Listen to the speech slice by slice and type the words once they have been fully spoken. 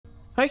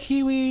Hi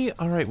Kiwi!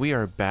 Alright, we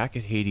are back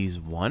at Hades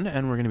 1,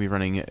 and we're going to be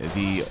running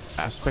the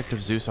aspect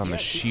of Zeus on the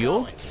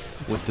shield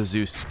with the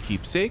Zeus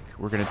keepsake.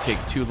 We're going to take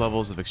 2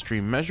 levels of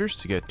extreme measures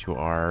to get to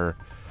our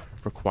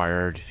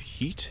required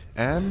heat,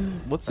 and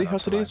let's see how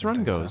today's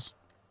run goes.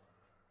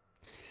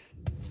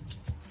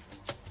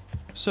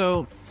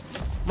 So,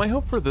 my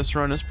hope for this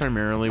run is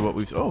primarily what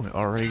we've... Oh,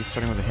 already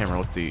starting with the hammer.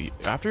 Let's see.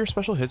 After your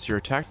special hits,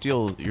 your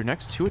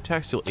next 2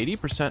 attacks deal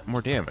 80%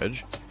 more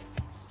damage.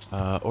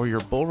 Or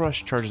your bull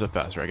rush charges up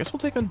faster. I guess we'll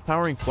take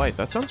Empowering Flight.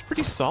 That sounds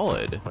pretty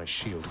solid. My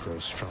shield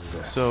grows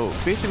stronger. So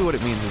basically what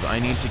it means is I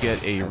need to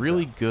get a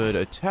really good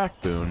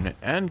attack boon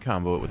and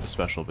combo it with the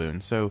special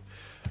boon. So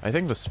I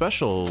think the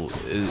special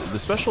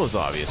is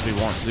obvious. We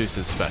want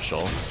Zeus's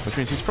special, which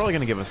means he's probably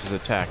going to give us his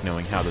attack,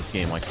 knowing how this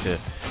game likes to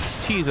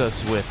tease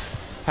us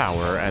with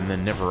power and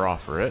then never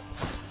offer it.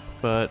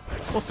 But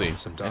we'll see.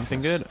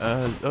 Anything good?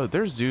 Oh,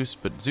 there's Zeus,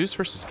 but Zeus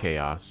versus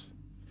Chaos.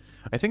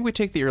 I think we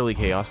take the early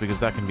Chaos because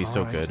that can be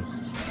so good.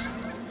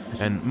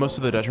 And most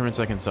of the detriments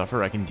I can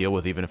suffer, I can deal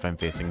with even if I'm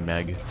facing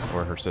Meg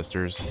or her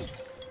sisters.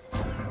 You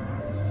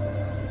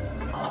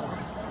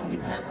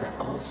have that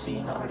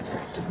all-seeing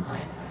artifact of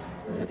mine,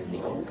 but in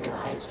the old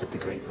guise that the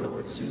great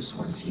Lord Zeus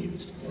once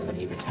used when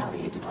he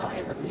retaliated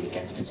violently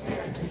against his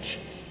parentage.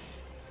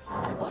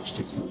 I watched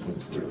his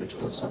movements through it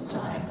for some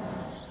time.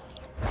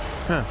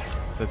 Huh.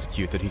 That's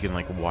cute that he can,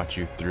 like, watch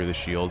you through the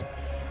shield.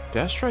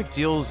 Dash Strike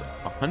deals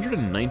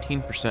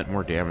 119%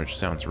 more damage.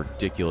 Sounds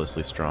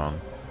ridiculously strong.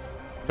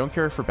 Don't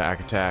care for back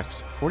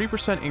attacks.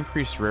 40%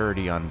 increased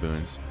rarity on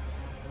boons.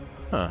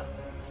 Huh.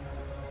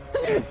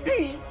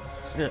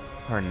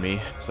 Pardon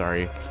me.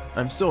 Sorry.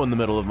 I'm still in the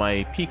middle of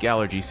my peak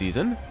allergy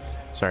season.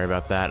 Sorry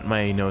about that.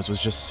 My nose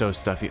was just so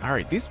stuffy.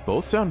 Alright, these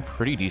both sound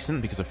pretty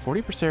decent because a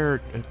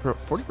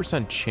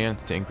 40%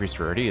 chance to increase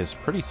rarity is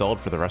pretty solid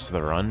for the rest of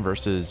the run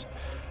versus...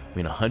 I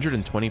mean,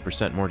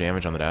 120% more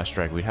damage on the Dash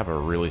Strike. We'd have a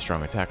really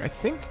strong attack. I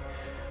think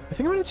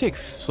I'm going to take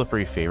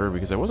Slippery Favor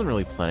because I wasn't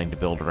really planning to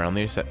build around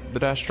the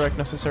Dash Strike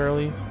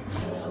necessarily.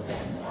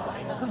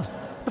 Oh,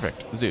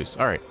 perfect. Zeus.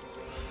 Alright.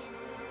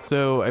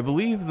 So, I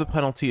believe the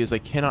penalty is I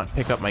cannot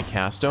pick up my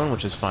Cast Stone,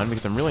 which is fine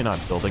because I'm really not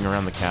building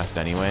around the cast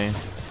anyway.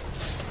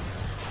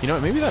 You know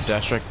what, maybe that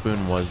Dash Strike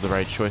boon was the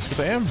right choice because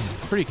I am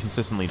pretty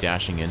consistently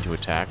dashing into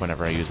attack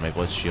whenever I use my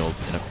Blitz Shield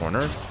in a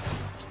corner.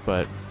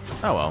 But,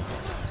 oh well.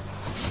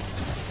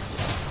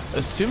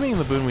 Assuming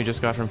the boon we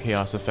just got from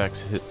Chaos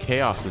affects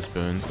Chaos's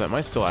boons, that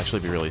might still actually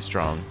be really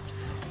strong.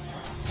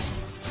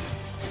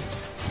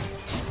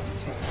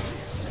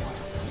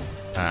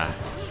 Ah.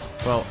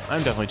 Well,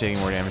 I'm definitely taking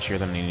more damage here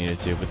than I needed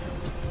to, but...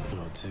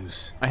 Lord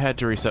Zeus. I had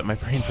to reset my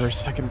brain for a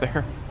second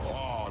there.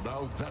 Ah,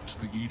 now that's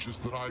the Aegis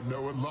that I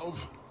know and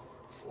love.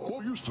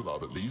 Or used to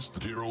love, at least,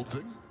 the dear old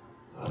thing.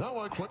 Now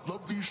I quite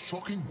love these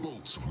shocking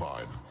bolts of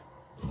mine.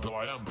 Though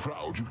I am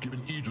proud you've given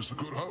Aegis a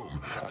good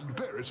home, and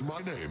bear it in my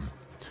name.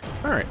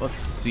 Alright, let's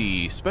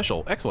see.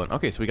 Special. Excellent.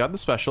 Okay, so we got the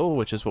special,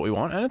 which is what we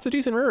want, and it's a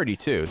decent rarity,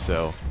 too,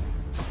 so...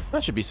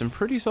 that should be some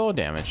pretty solid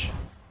damage.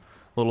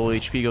 Little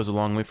HP goes a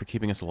long way for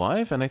keeping us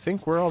alive, and I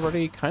think we're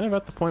already kind of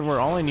at the point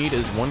where all I need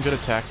is one good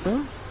attack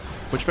boon,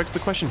 which begs the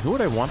question, who would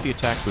I want the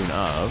attack boon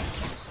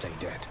of? Stay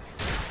dead.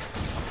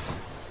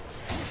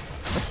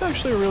 That's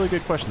actually a really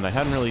good question that I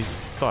hadn't really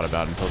thought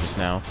about until just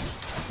now.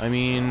 I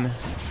mean...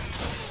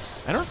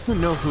 I don't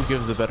know who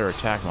gives the better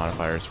attack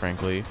modifiers,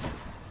 frankly.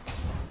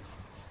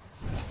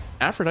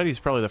 Aphrodite's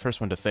probably the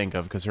first one to think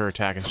of because her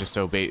attack is just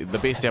so the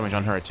base damage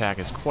on her attack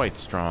is quite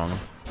strong.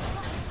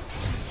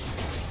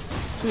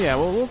 So yeah,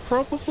 we'll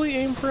probably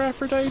aim for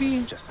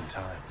Aphrodite. Just in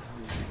time.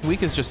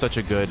 Weak is just such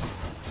a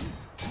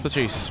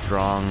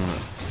strong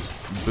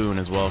boon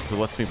as well because it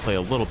lets me play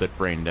a little bit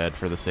brain dead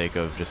for the sake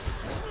of just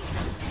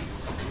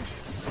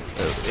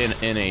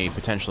in a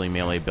potentially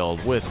melee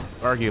build with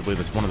arguably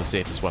that's one of the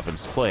safest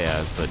weapons to play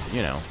as, but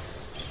you know.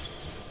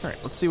 All right,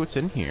 let's see what's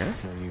in here.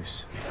 No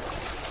use.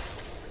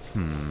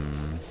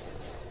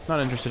 Not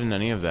interested in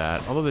any of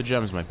that, although the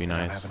gems might be I don't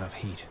nice. have enough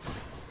heat.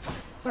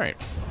 Alright,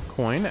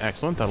 coin,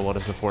 excellent. That'll let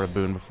us afford a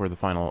boon before the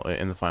final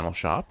in the final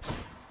shop.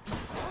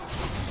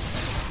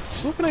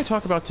 So what can I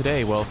talk about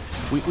today? Well,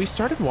 we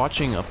started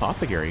watching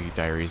Apothecary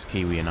Diaries,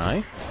 Kiwi and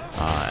I,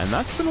 and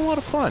that's been a lot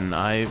of fun.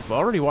 I've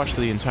already watched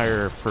the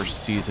entire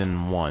first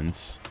season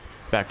once,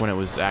 back when it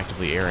was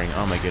actively airing.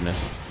 Oh my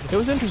goodness. It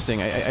was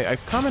interesting.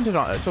 I've commented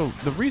on... So,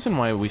 the reason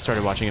why we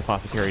started watching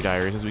Apothecary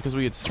Diaries is because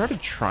we had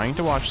started trying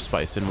to watch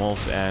Spice and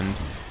Wolf, and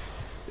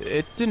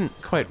it didn't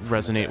quite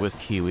resonate with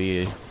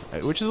Kiwi,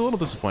 which is a little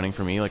disappointing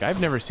for me. Like, I've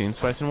never seen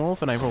Spice and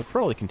Wolf, and I will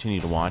probably continue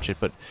to watch it,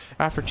 but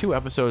after 2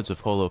 episodes of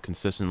Holo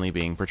consistently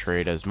being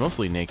portrayed as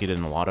mostly naked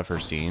in a lot of her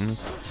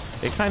scenes,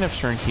 it kind of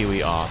turned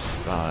Kiwi off.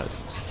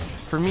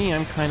 For me,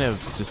 I'm kind of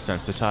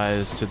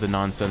desensitized to the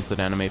nonsense that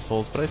anime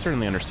pulls, but I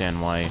certainly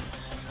understand why,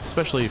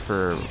 especially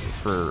for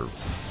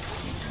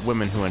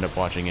women who end up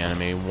watching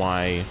anime,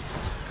 why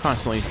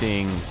constantly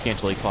seeing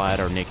scantily clad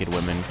or naked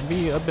women can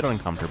be a bit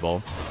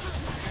uncomfortable.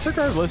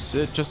 Regardless,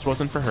 it just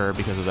wasn't for her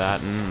because of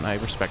that, and I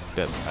respect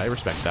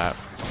that.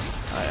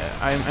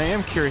 I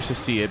am curious to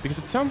see it because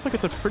it sounds like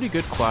it's a pretty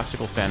good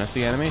classical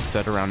fantasy anime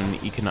set around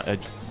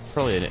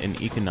probably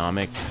an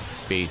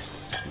economic-based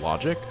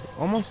logic,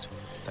 almost.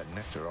 That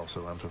nectar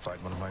also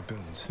amplified one of my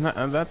boons.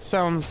 That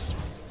sounds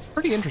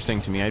pretty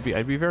interesting to me.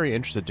 I'd be very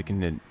interested to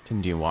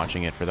continue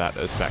watching it for that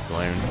aspect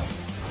alone.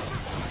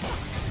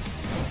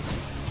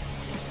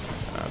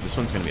 This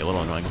one's going to be a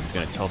little annoying because it's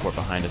going to teleport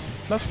behind us.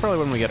 That's probably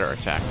when we get our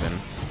attacks in.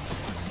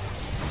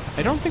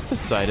 I don't think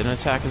Poseidon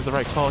attack is the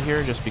right call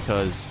here, just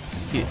because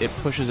it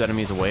pushes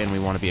enemies away and we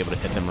want to be able to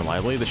hit them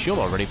reliably. The shield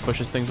already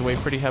pushes things away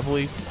pretty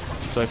heavily,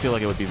 so I feel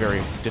like it would be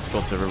very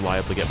difficult to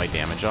reliably get my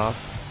damage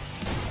off.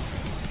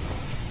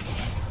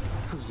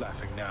 Who's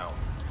laughing now?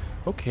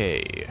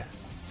 Okay.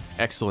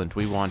 Excellent,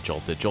 we want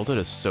Jolted. Jolted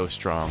is so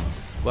strong.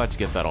 Glad to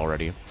get that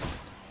already.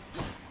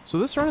 So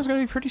this run is going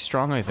to be pretty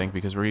strong, I think,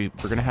 because we're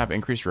going to have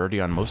increased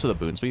rarity on most of the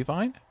boons we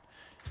find.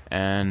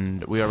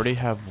 And we already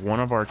have one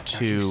of our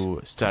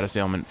 2 status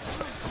ailment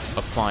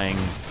applying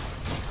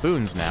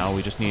boons now.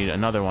 We just need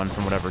another one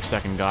from whatever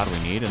second god we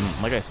need.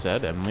 And like I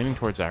said, I'm leaning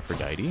towards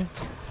Aphrodite.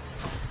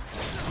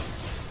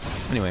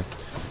 Anyway,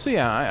 so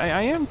yeah,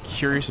 I am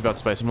curious about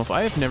Spice and Wolf.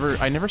 I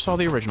never saw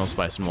the original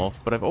Spice and Wolf,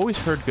 but I've always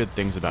heard good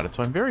things about it.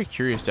 So I'm very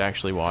curious to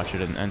actually watch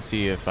it and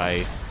see if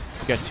I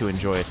get to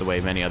enjoy it the way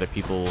many other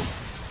people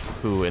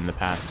who in the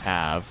past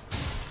have.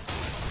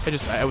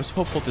 I was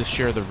hopeful to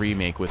share the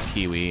remake with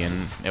Kiwi,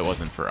 and it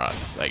wasn't for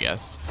us, I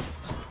guess.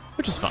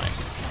 Which is fine.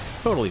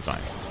 Totally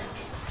fine.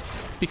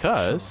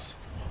 Because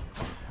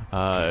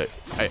I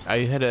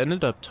had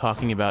ended up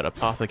talking about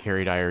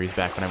Apothecary Diaries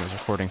back when I was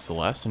recording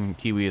Celeste, and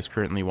Kiwi is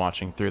currently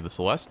watching through the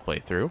Celeste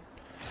playthrough.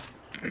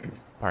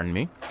 Pardon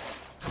me.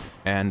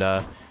 And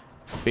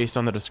based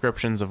on the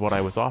descriptions of what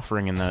I was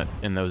offering in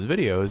those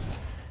videos,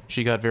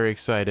 she got very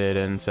excited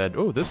and said,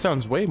 "Oh, this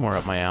sounds way more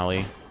up my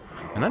alley."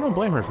 And I don't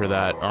blame her for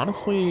that.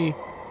 Honestly,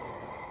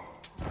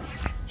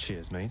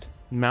 Cheers, mate.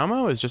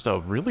 Mao is just a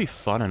really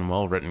fun and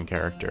well-written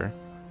character.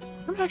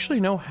 I don't actually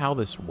know how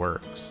this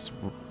works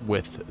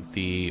with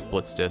the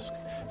Blitz Disc,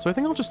 so I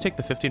think I'll just take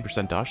the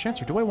 15% dodge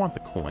chance, or do I want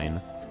the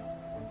coin?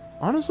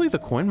 Honestly, the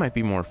coin might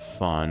be more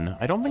fun.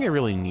 I don't think I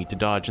really need to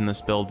dodge in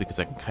this build because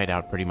I can kite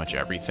out pretty much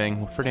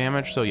everything for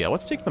damage, so yeah,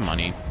 let's take the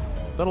money.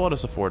 That'll let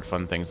us afford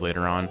fun things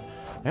later on.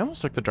 I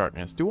almost took the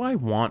darkness. Do I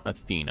want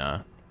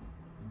Athena?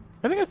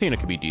 I think Athena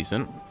could be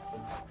decent.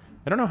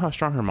 I don't know how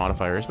strong her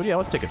modifier is, but yeah,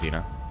 let's take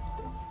Athena.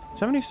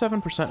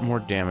 77% more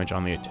damage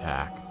on the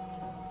attack.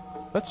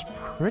 That's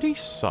pretty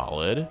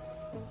solid.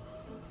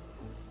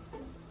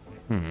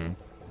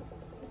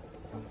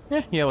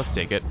 Yeah, let's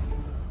take it.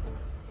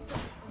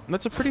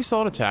 That's a pretty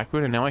solid attack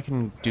boon, and now I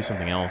can do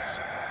something else.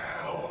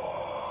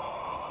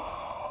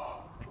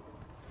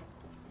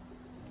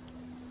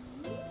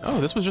 Oh,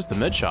 this was just the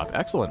mid shop.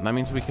 Excellent. That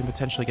means we can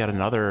potentially get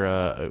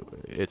another,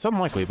 it's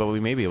unlikely, but we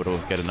may be able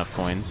to get enough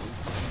coins.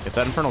 If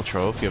that Infernal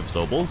Trove gives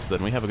Zobels,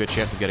 then we have a good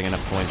chance of getting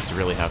enough coins to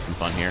really have some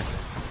fun here.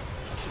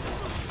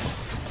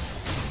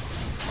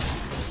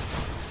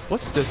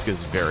 Blitz Disc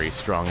is very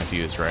strong if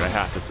used right, I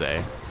have to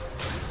say.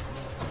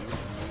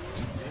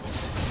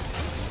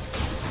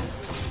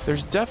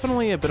 There's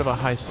definitely a bit of a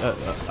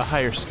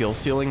higher skill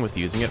ceiling with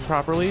using it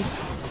properly,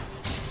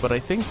 but I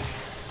think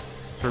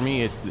for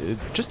me,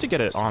 just to get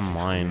it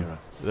online,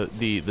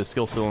 the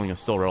skill ceiling is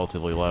still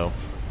relatively low.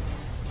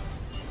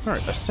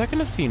 Alright, a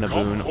second Athena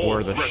boon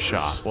or the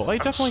shop. Well, I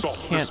definitely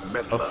can't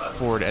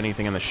afford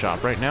anything in the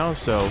shop right now,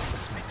 so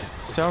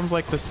sounds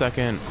like the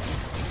second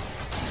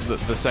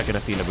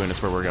Athena boon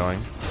is where we're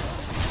going.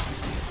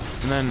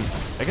 And then,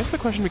 I guess the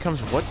question becomes,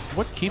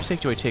 what keepsake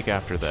do I take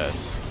after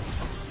this?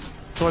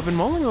 So I've been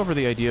mulling over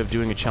the idea of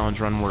doing a challenge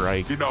run where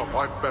Enough,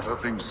 I've better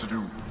things to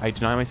do. I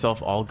deny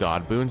myself all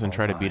god boons and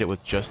try to beat it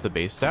with just the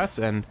base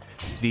stats, and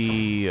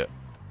the...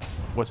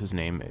 what's his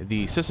name?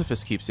 The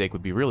Sisyphus keepsake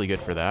would be really good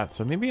for that,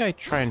 so maybe I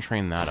try and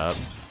train that up.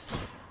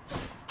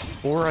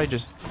 Or I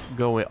just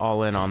go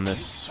all in on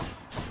this...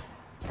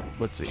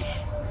 let's see.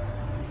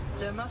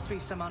 There must be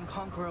some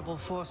unconquerable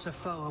force or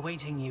foe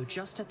awaiting you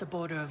just at the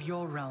border of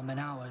your realm and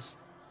ours.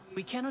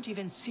 We cannot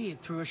even see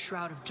it through a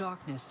shroud of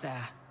darkness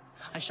there.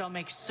 I shall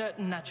make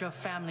certain that your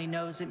family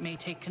knows it may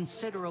take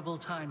considerable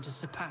time to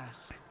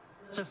surpass.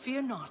 So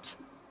fear not,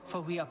 for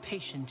we are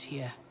patient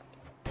here.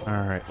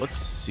 Alright, let's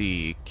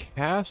see.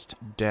 Cast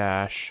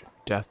Dash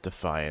Death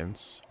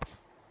Defiance.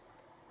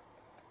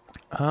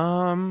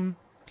 I'm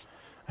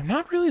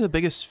not really the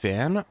biggest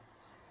fan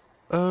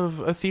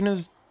of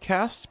Athena's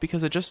cast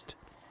because it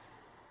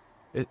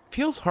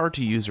feels hard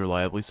to use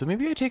reliably, so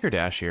maybe I take her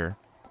dash here.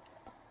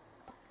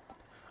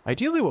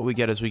 Ideally what we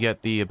get is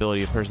the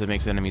ability of hers that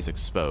makes enemies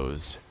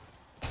exposed.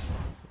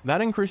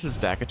 That increases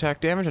back attack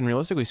damage, and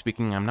realistically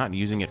speaking, I'm not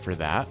using it for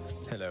that.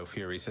 Hello,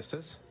 Fury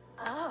Sisters.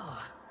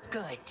 Oh,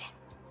 good.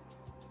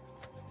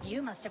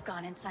 You must have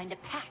gone and signed a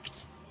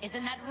pact.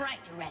 Isn't that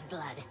right, Red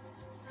Blood?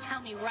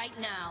 Tell me right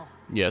now.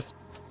 Yes.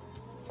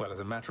 Well, as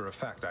a matter of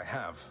fact, I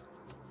have.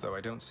 Though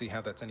I don't see how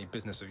that's any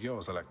business of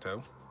yours,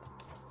 Electo.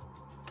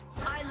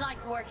 I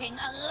like working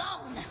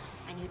alone.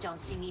 And you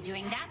don't see me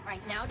doing that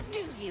right now,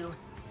 do you?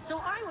 So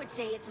I would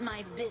say it's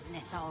my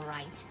business, all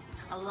right.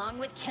 along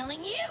with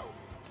killing you.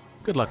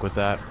 Good luck with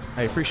that.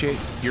 I appreciate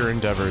your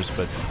endeavors,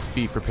 but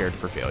be prepared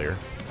for failure.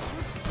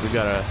 We've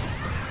got a...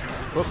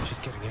 Oh, She's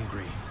getting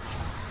angry.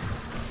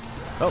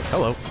 oh,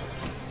 hello.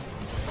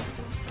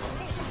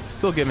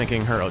 Still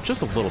gimmicking her out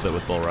just a little bit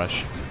with Bull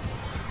Rush.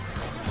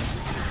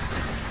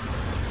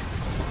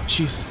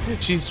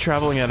 She's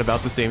traveling at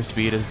about the same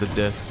speed as the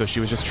disc, so she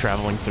was just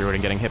traveling through it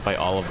and getting hit by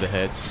all of the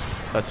hits.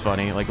 That's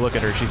funny. Like, look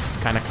at her. She's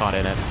kind of caught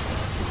in it.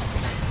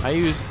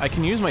 I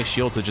can use my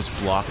shield to just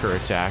block her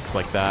attacks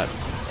like that.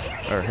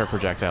 Or her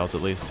projectiles,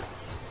 at least.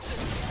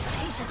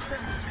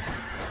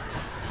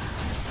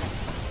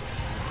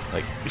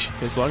 Like,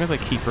 as long as I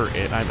keep her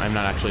in... I'm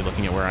not actually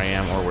looking at where I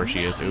am or where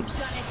she is. Oops.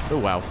 Oh,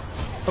 wow.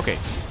 Okay.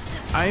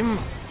 I'm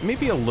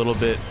maybe a little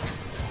bit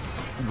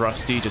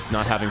rusty, just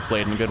not having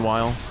played in a good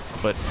while.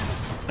 But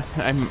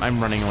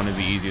I'm running one of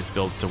the easiest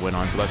builds to win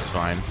on, so that's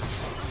fine.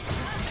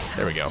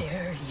 There we go.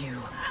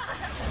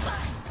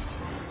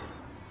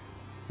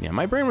 Yeah,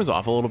 my brain was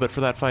off a little bit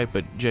for that fight,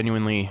 but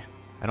genuinely,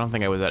 I don't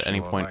think I was at any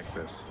point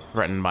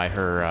threatened by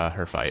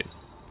her fight.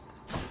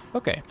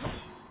 Okay,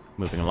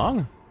 moving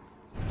along.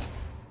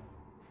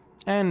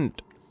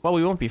 And while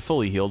we won't be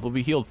fully healed, we'll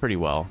be healed pretty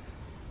well.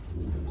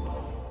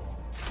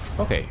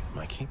 Okay,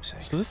 My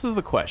keepsakes. so this is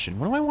the question.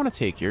 What do I want to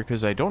take here?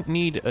 Because I don't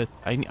need a...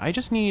 I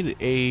just need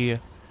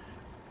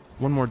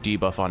one more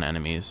debuff on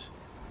enemies.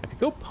 I could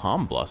go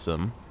Palm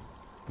Blossom.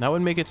 That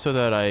would make it so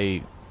that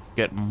I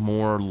get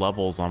more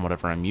levels on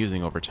whatever I'm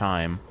using over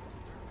time.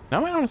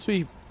 That might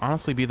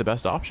honestly be the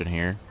best option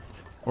here.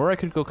 Or I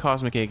could go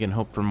Cosmic Egg and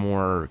hope for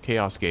more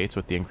Chaos Gates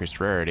with the increased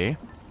rarity.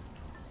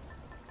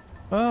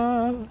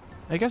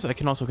 I guess I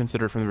can also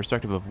consider it from the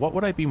perspective of what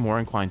would I be more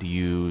inclined to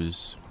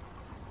use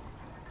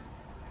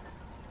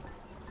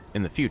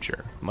in the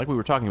future. Like we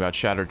were talking about,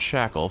 Shattered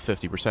Shackle,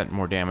 50%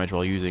 more damage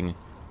while using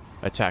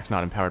attacks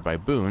not empowered by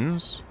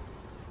boons.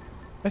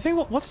 I think,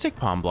 well, let's take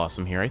Palm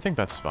Blossom here. I think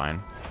that's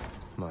fine.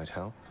 Might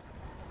help.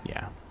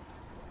 Yeah.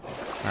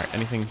 Alright,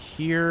 anything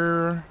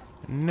here?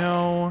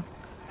 No.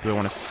 Do I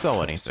want to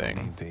sell anything?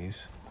 Need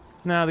these.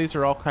 Nah, these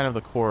are all kind of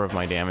the core of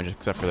my damage,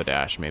 except for the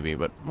dash, maybe,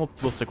 but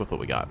we'll stick with what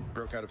we got.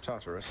 Broke out of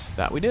Tartarus.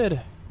 That we did,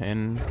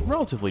 in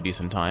relatively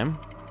decent time.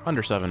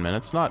 Under 7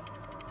 minutes, not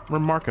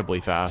remarkably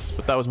fast,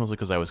 but that was mostly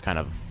because I was kind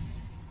of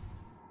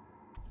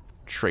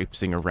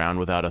traipsing around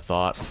without a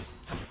thought.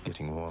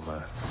 Getting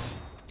warmer.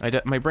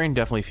 My brain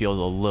definitely feels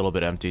a little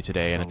bit empty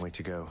today, and Long way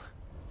to go.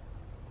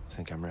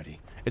 Think I'm ready.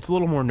 it's a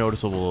little more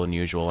noticeable than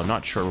usual. I'm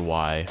not sure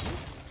why.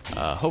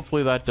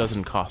 Hopefully that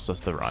doesn't cost us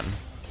the run.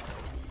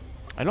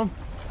 I don't...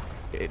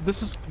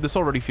 This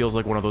already feels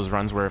like one of those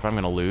runs where if I'm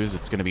going to lose,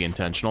 it's going to be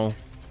intentional.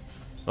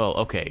 Well,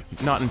 okay,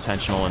 not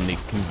intentional in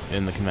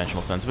the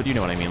conventional sense, but you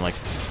know what I mean. Like,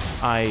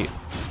 I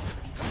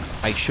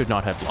should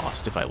not have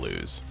lost if I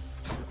lose.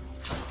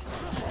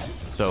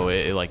 So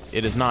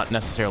it is not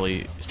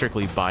necessarily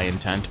strictly by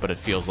intent, but it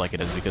feels like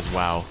it is because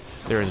wow,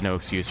 there is no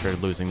excuse for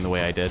losing the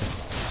way I did.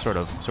 Sort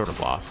of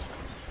loss.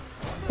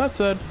 That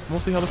said,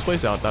 we'll see how this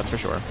plays out. That's for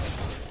sure.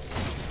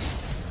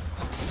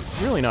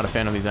 Really not a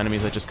fan of these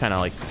enemies that just kind of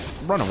like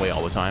run away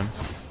all the time.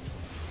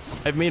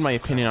 I've made my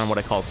opinion on what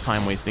I call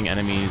time-wasting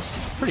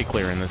enemies pretty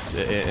clear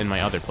in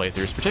my other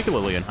playthroughs,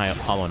 particularly in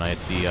Hollow Knight.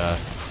 The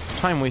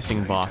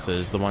time-wasting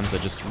bosses, the ones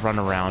that just run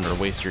around or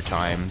waste your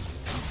time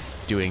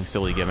doing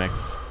silly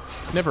gimmicks.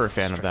 Never a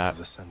fan of that.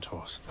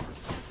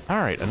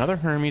 Alright, another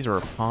Hermes or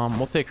a Palm.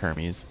 We'll take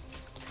Hermes.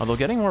 Although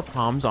getting more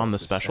Palms on the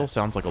special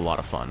sounds like a lot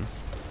of fun.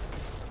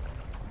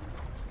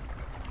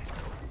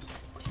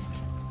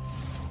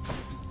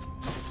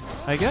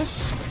 I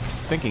guess,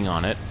 thinking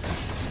on it,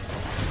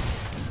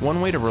 one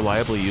way to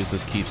reliably use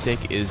this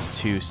keepsake is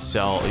to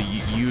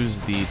use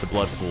the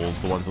blood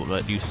pools, the ones that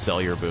let you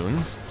sell your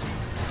boons,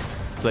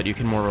 so that you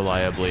can more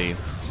reliably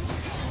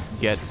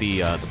get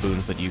the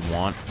boons that you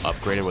want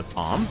upgraded with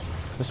palms.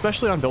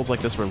 Especially on builds like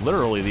this, where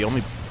literally the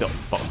only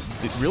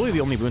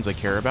boons I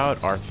care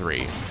about are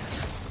 3.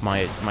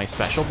 My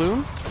special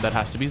boon, that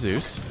has to be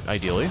Zeus,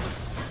 ideally.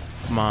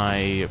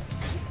 My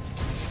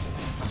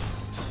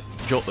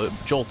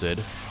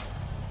Jolted.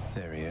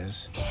 There he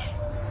is.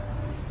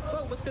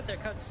 Well, what's good there,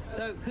 cuz?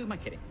 Who am I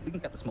kidding? We can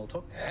cut the small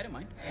talk. I don't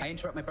mind. I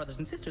interrupt my brothers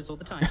and sisters all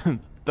the time.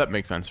 That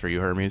makes sense for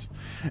you, Hermes.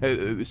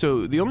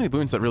 So the only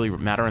boons that really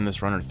matter in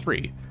this run are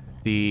 3.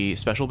 The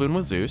special boon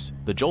with Zeus,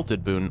 the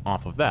Jolted boon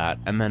off of that,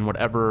 and then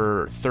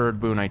whatever third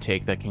boon I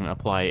take that can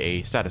apply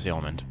a status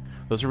ailment.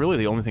 Those are really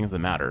the only things that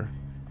matter.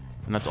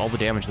 And that's all the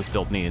damage this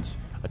build needs.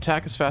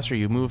 Attack is faster,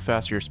 you move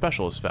faster, your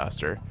special is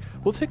faster.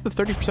 We'll take the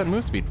 30%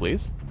 move speed,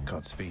 please.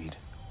 Godspeed.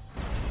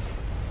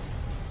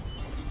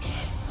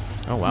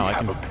 Oh wow, We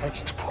have a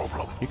pest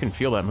problem. You can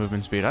feel that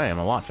movement speed. I am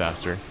a lot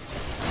faster.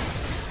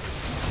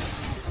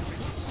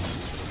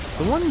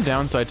 The one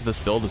downside to this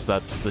build is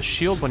that the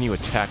shield, when you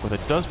attack with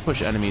it, does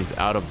push enemies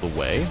out of the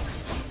way.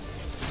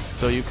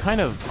 So you kind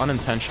of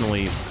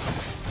unintentionally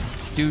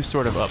do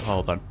sort of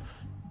hold on.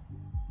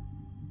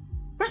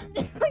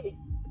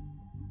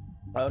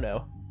 Oh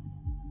no.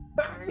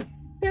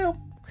 Help.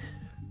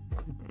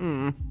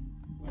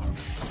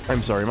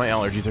 I'm sorry, my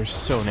allergies are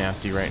so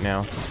nasty right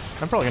now.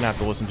 I'm probably gonna have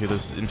to listen to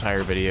this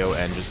entire video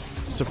and just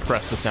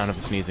suppress the sound of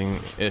the sneezing,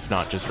 if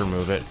not just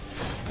remove it.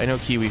 I know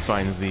Kiwi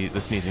finds the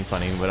sneezing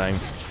funny, but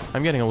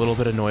I'm getting a little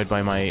bit annoyed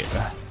by my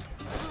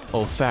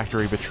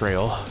olfactory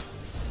betrayal.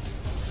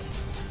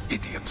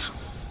 Idiots.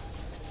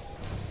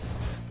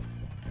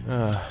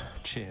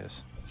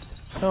 Cheers.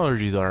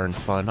 Allergies aren't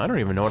fun. I don't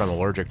even know what I'm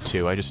allergic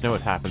to. I just know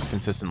it happens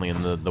consistently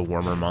in the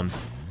warmer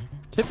months.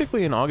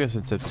 Typically in August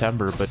and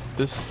September, but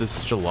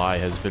this July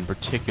has been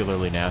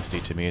particularly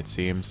nasty to me, it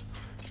seems.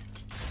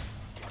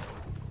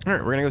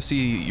 Alright, we're gonna go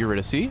see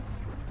Eurydice.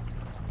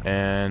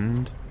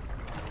 And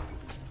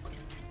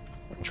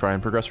try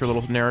and progress her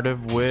little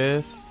narrative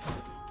with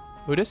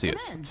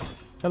Odysseus.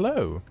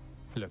 Hello.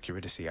 Look,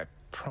 Eurydice, I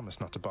promise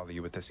not to bother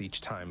you with this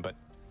each time, but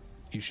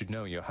you should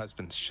know your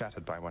husband's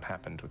shattered by what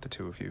happened with the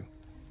two of you.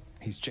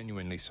 He's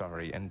genuinely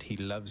sorry, and he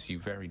loves you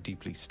very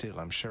deeply still,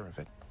 I'm sure of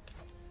it.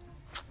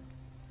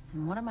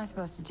 What am I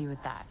supposed to do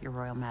with that, Your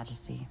Royal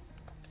Majesty?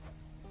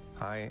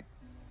 I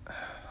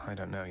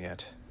don't know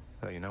yet.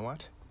 Though you know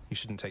what? You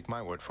shouldn't take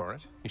my word for it.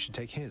 You should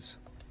take his.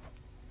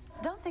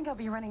 Don't think I'll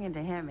be running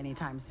into him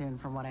anytime soon,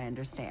 from what I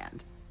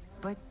understand.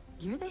 But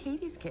you're the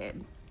Hades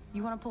kid.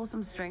 You want to pull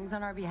some strings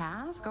on our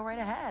behalf? Go right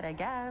ahead, I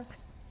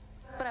guess.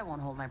 But I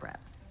won't hold my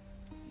breath.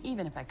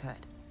 Even if I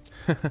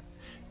could.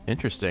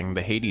 Interesting.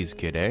 The Hades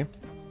kid, eh?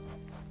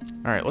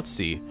 Alright, let's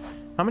see.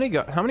 How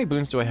many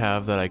boons do I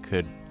have that I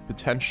could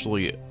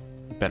potentially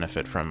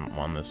benefit from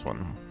on this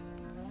one?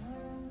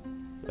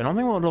 I don't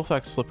think it'll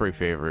affect Slippery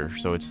Favor,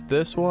 so it's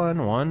this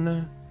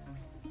one,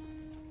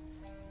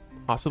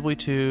 possibly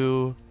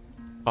 2,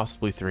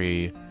 possibly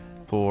 3,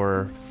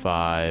 4,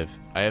 5.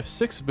 I have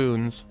 6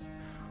 boons,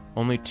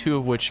 only 2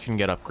 of which can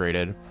get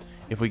upgraded.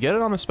 If we get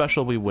it on the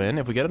special, we win.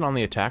 If we get it on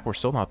the attack, we're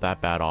still not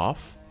that bad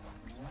off.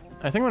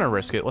 I think I'm gonna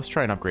risk it. Let's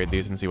try and upgrade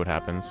these and see what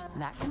happens.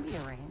 That can be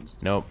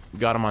arranged. Nope,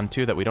 got him on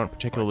 2 that we don't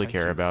particularly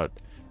care about.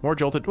 More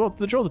jolted. Well,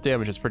 the jolted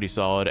damage is pretty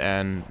solid,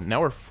 and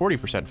now we're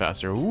 40%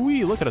 faster.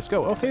 Wee, look at us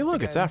go. Oh, hey,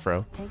 look, it's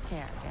Afro. Take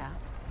care, yeah?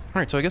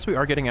 Alright, so I guess we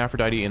are getting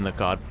Aphrodite in the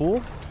god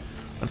pool.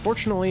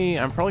 Unfortunately,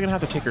 I'm probably gonna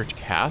have to take her to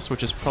cast,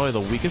 which is probably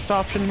the weakest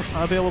option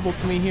available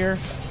to me here.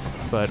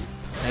 But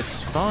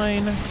it's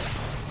fine.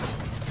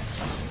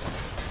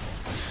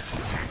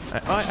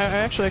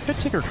 I could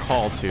take her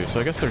call too, so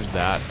I guess there's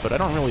that. But I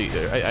don't really.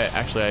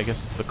 I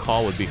guess the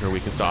call would be her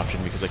weakest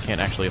option because I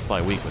can't actually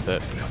apply weak with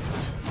it.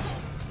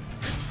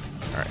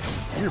 Alright,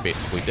 you're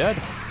basically dead.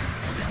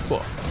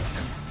 Cool.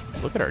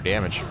 Look at our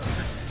damage.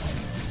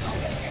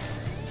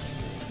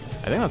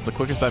 I think that's the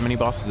quickest that mini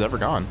boss has ever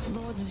gone.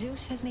 Lord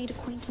Zeus has made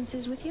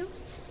acquaintances with you?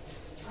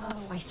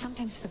 Oh, I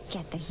sometimes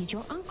forget that he's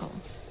your uncle.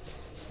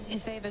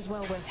 His favor's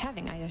well worth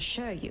having, I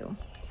assure you.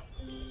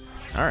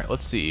 Alright,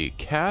 let's see.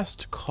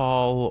 Cast,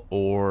 call,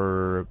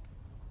 or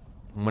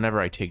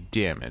whenever I take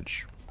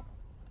damage.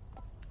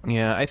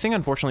 Yeah, I think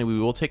unfortunately we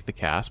will take the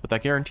cast, but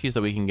that guarantees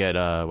that we can get,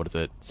 what is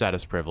it?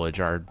 Status Privilege,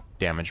 our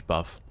damage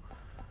buff.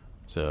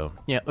 So,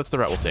 yeah, that's the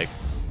route we'll take.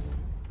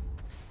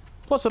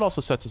 Plus, it also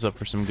sets us up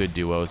for some good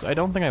duos. I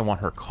don't think I want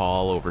her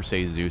call over,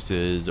 say,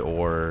 Zeus's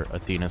or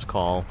Athena's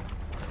call.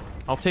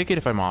 I'll take it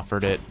if I'm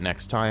offered it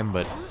next time,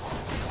 but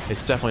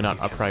it's definitely not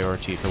a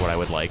priority for what I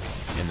would like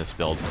in this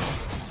build.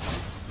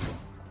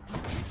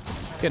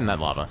 Get in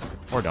that lava.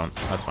 Or don't.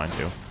 That's fine,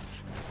 too.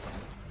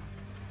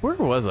 Where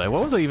was I?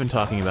 What was I even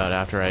talking about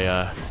after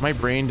my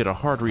brain did a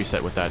hard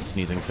reset with that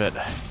sneezing fit?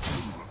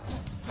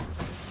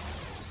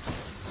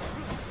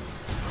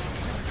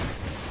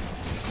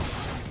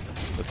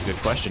 That's a good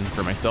question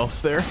for myself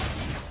there.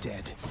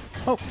 Dead.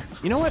 Oh,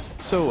 you know what?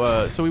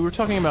 So we were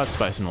talking about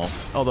Spice and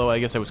Wolf, although I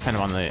guess I was kind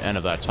of on the end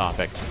of that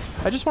topic.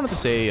 I just wanted to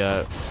say,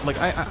 like,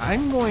 I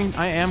am going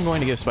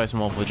to give Spice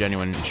and Wolf a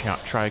genuine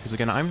try, because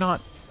again, I'm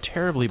not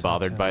terribly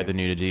bothered by the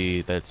nudity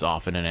that's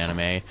often in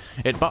anime.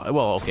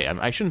 Well, okay,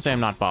 I shouldn't say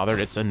I'm not bothered.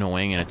 It's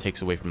annoying and it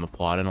takes away from the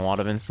plot in a lot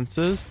of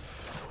instances,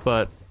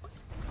 but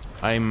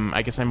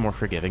I guess I'm more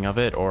forgiving of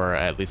it, or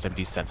at least I'm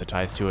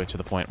desensitized to it to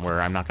the point where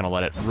I'm not going to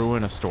let it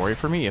ruin a story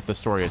for me if the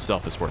story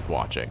itself is worth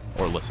watching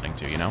or listening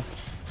to, you know?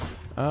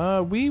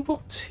 We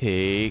will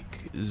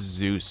take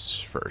Zeus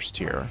first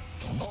here.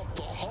 Not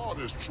the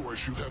hardest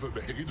choice you've ever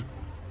made.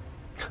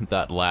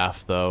 That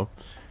laugh, though.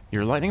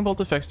 Your lightning bolt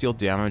effects deal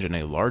damage in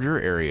a larger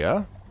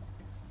area.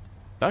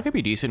 That could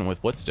be decent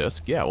with Blitz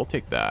Disc. Yeah, we'll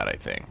take that, I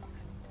think.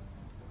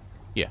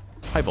 Yeah,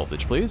 high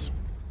voltage, please.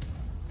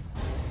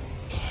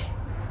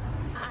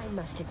 I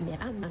must admit,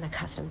 I'm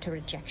unaccustomed to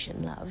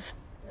rejection, love.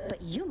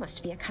 But you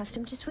must be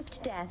accustomed to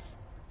swift death.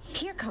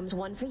 Here comes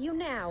one for you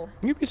now.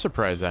 You'd be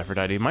surprised,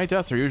 Aphrodite. My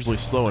deaths are usually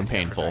slow and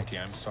painful. Aphrodite,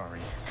 I'm sorry.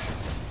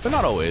 But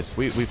not always.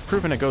 We've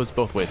proven it goes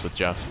both ways with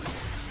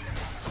Jeff.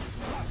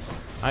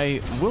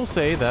 I will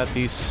say that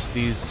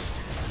these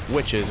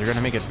witches are going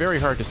to make it very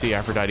hard to see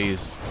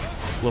Aphrodite's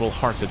little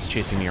heart that's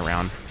chasing me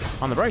around.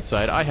 On the bright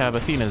side, I have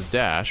Athena's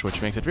dash,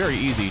 which makes it very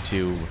easy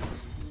to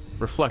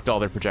reflect all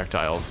their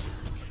projectiles.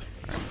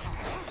 Right.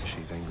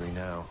 She's angry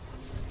now.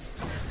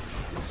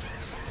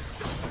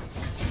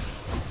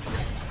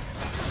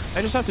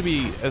 I just have to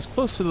be as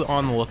close to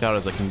on the lookout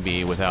as I can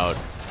be without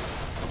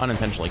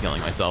unintentionally killing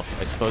myself,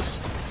 I suppose.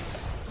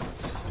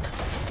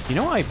 You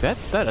know, I bet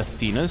that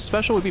Athena's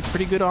special would be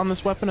pretty good on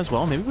this weapon as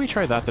well. Maybe we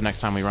try that the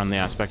next time we run the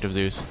Aspect of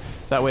Zeus.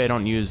 That way I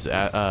don't use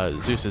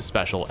Zeus's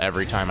special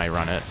every time I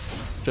run it,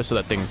 just so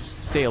that things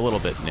stay a little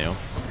bit new,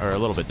 or a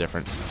little bit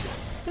different.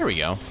 There we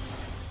go.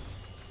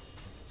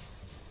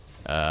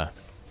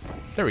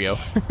 There we go.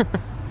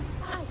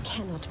 I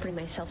cannot bring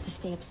myself to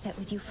stay upset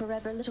with you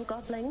forever, little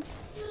godling.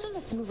 So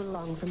let's move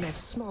along from that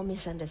small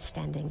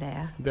misunderstanding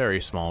there. Very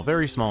small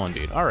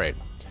indeed. All right.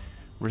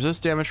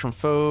 Resist damage from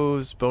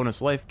foes, bonus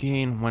life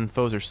gain. When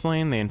foes are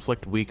slain, they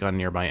inflict weak on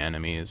nearby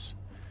enemies.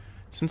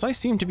 Since I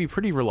seem to be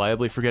pretty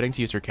reliably forgetting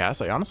to use her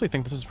cast, I honestly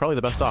think this is probably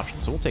the best option,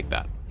 so we'll take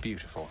that.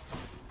 Beautiful.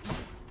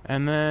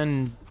 And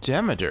then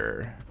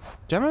Demeter.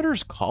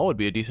 Demeter's Call would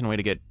be a decent way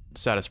to get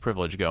status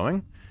privilege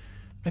going.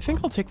 I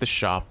think I'll take the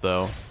shop,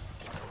 though.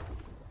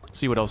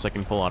 See what else I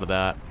can pull out of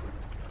that.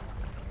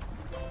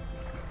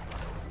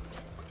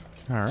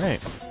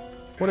 Alright.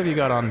 What have you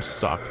got on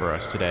stock for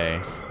us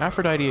today?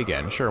 Aphrodite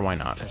again. Sure, why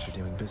not? Pleasure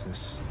doing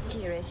business.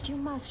 Dearest, you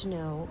must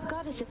know,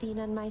 Goddess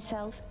Athena and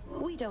myself,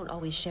 we don't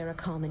always share a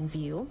common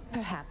view.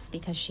 Perhaps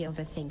because she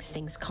overthinks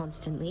things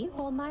constantly,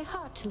 while my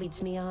heart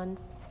leads me on.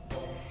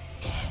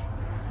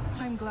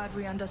 I'm glad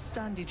we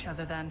understand each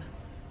other then.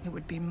 It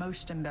would be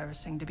most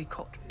embarrassing to be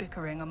caught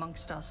bickering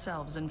amongst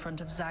ourselves in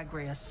front of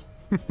Zagreus.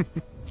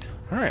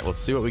 Alright,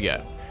 let's see what we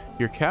get.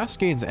 Your cast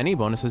gains any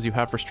bonuses you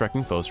have for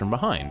striking foes from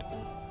behind.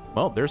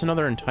 Well, there's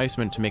another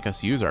enticement to make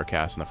us use our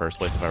cast in the first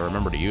place if I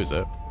remember to use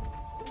it.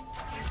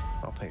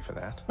 I'll pay for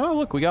that. Oh,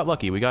 look, we got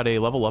lucky. We got a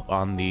level up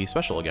on the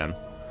special again.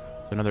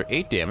 So another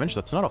 8 damage.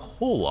 That's not a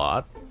whole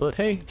lot, but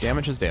hey,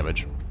 damage is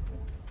damage.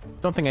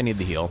 Don't think I need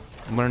the heal.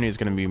 Learning is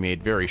going to be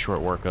made very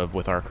short work of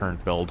with our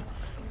current build.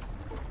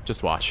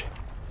 Just watch.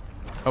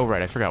 Oh,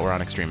 right, I forgot we're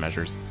on extreme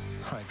measures.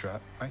 Hydra,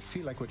 I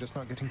feel like we're just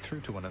not getting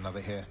through to one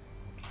another here.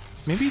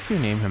 Maybe if you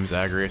name him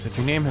Zagreus, if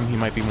you name him, he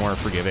might be more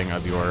forgiving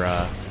of your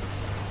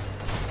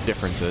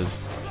differences.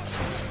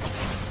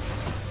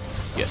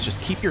 Yes,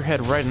 just keep your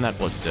head right in that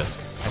blitz disc.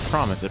 I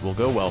promise it will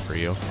go well for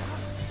you.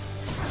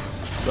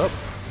 Oh.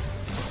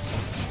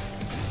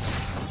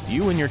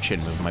 You and your chin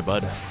move, my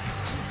bud.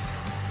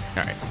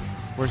 Alright,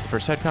 where's the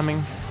first head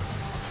coming?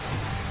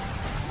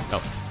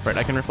 Oh, right,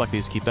 I can reflect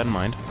these, keep that in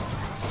mind.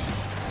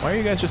 Why are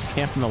you guys just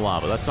camping the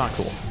lava? That's not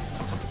cool.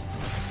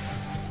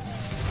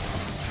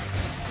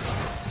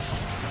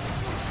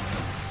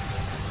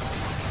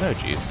 Oh,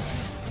 jeez.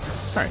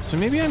 Alright, so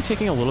maybe I'm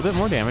taking a little bit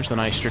more damage than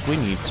I strictly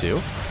need to.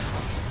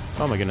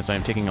 Oh my goodness,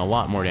 I'm taking a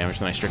lot more damage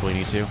than I strictly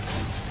need to.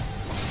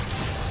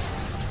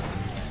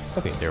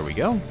 Okay, there we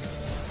go.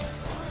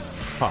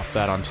 Pop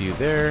that onto you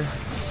there.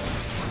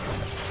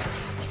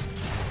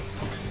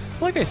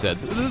 Like I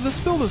said, this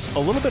build is a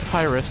little bit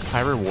high risk,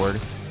 high reward.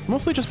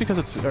 Mostly just because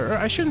it's, or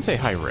I shouldn't say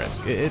high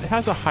risk. It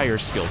has a higher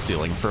skill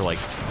ceiling for like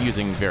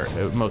using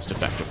most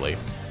effectively.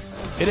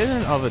 It in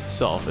and of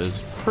itself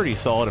is pretty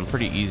solid and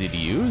pretty easy to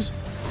use,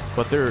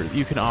 but there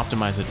you can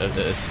optimize it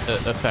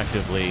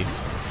effectively.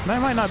 And I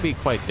might not be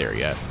quite there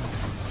yet.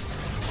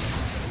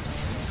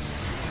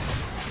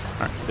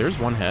 All right, there's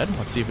one head.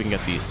 Let's see if we can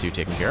get these two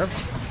taken care of.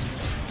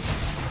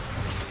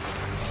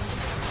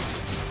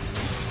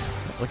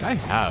 Like I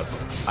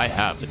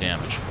have the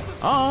damage.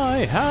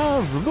 I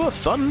have the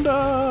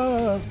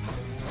thunder!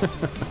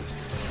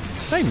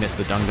 I missed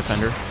the Dung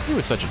Defender. He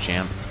was such a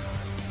champ.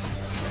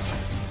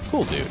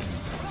 Cool dude.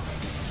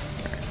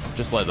 Right,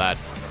 just let that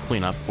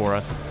clean up for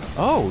us.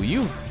 Oh,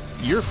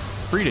 you're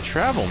free to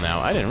travel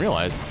now. I didn't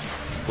realize.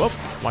 Whoop,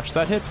 watch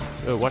that hit.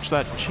 Watch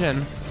that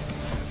chin.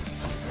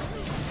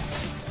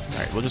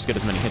 Alright, we'll just get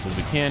as many hits as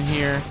we can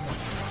here.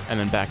 And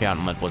then back out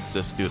and let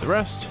Blitzdisc do the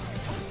rest.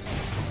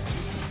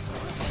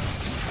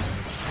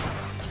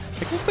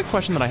 I guess the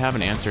question that I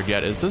haven't answered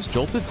yet is, does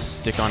Jolted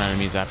stick on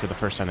enemies after the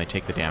first time they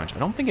take the damage? I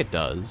don't think it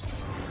does.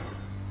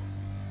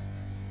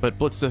 But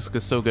Blitzdisc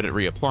is so good at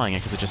reapplying it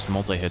because it just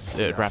multi-hits,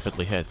 it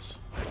rapidly hits.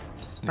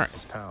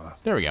 Alright,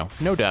 there we go.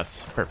 No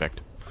deaths.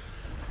 Perfect.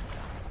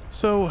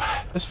 So,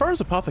 as far as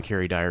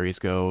Apothecary Diaries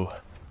go...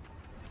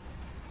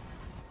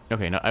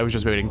 Okay, no, I was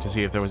just waiting to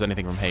see if there was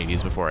anything from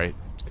Hades before I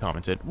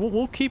commented.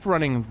 We'll keep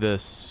running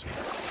this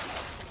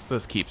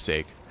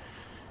keepsake.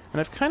 And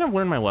I've kind of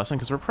learned my lesson,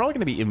 because we're probably going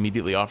to be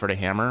immediately offered a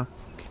hammer.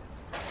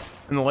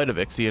 In the light of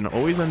Ixion,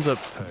 always ends up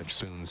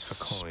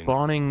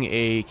spawning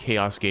a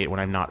Chaos Gate when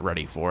I'm not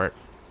ready for it.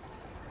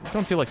 I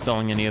don't feel like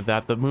selling any of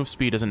that. The move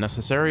speed isn't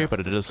necessary,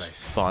 but it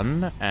is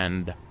fun,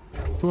 and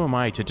who am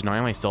I to deny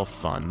myself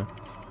fun?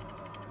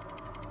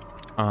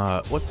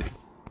 Let's see.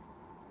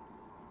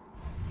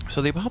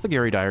 So the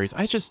Apothecary Diaries,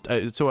 I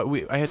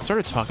had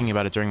started talking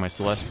about it during my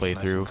Celeste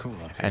playthrough,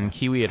 and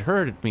Kiwi had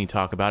heard me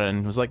talk about it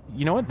and was like,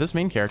 you know what, this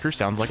main character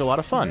sounds like a lot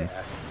of fun.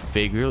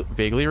 Vaguely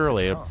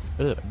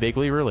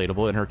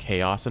relatable in her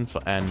chaos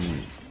and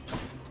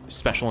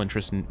special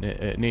interest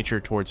nature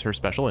towards her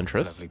special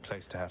interests. Lovely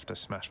place to have to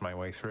smash my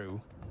way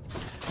through.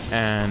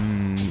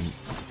 And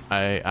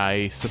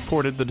I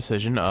supported the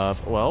decision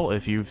of, well,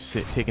 if you've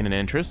taken an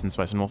interest and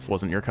Spice and Wolf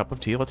wasn't your cup of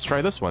tea, let's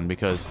try this one,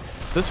 because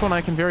this one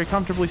I can very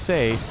comfortably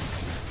say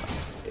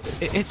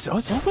it's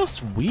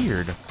almost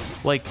weird.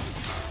 Like,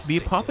 the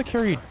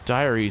Apothecary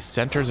Diaries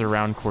centers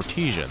around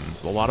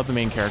courtesans. A lot of the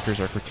main characters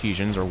are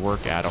courtesans or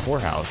work at a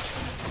whorehouse,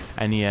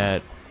 and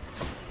yet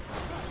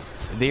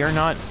they are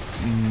not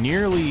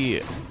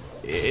nearly,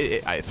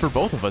 for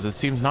both of us, it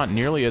seems not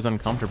nearly as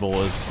uncomfortable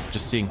as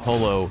just seeing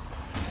Holo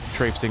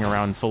traipsing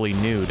around fully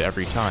nude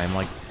every time.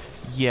 Like,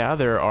 yeah,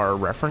 there are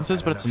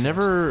references, but it's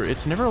never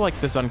like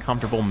this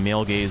uncomfortable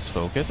male gaze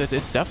focus.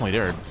 It's definitely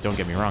there, don't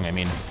get me wrong. I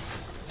mean,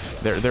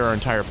 there are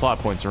entire plot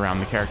points around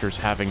the characters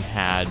having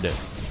had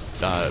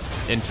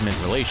intimate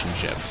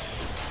relationships,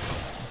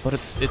 but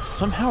it's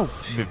somehow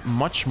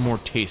much more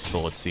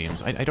tasteful, it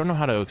seems. I don't know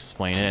how to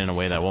explain it in a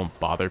way that won't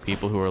bother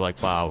people who are like,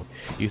 wow,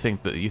 you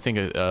think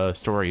a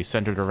story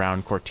centered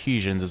around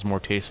courtesans is more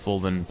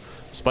tasteful than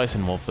Spice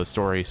and Wolf, a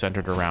story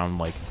centered around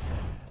like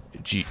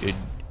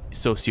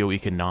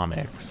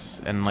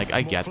socioeconomics, and like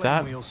I get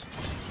that,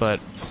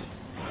 but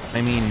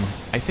I mean,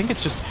 I think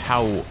it's just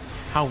how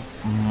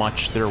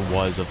much there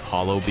was of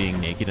Hollow being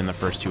naked in the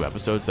first 2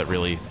 episodes that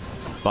really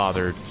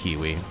bothered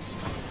Kiwi.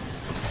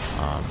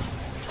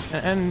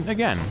 And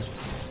again,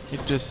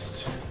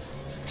 it's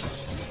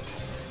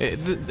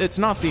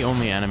not the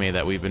only anime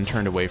that we've been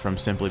turned away from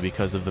simply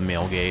because of the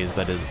male gaze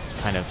that is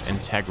kind of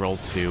integral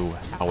to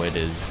how it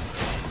is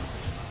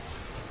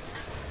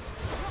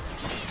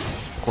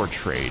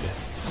portrayed.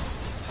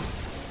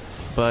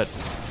 But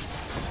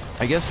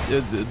I guess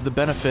the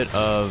benefit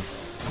of,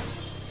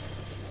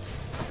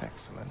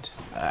 excellent,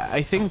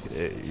 I think,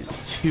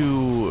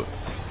 to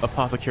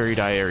Apothecary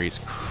Diaries'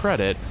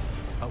 credit,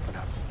 open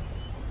up.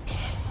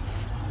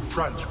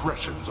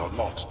 Transgressions are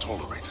not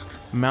tolerated.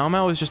 Mao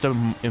Mao is just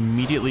an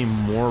immediately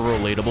more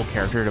relatable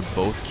character to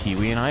both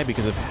Kiwi and I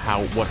because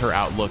of what her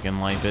outlook in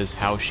life is,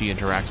 how she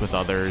interacts with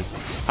others,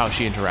 how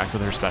she interacts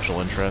with her special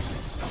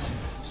interests.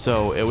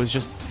 So it was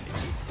just,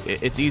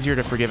 it's easier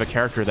to forgive a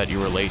character that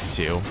you relate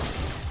to,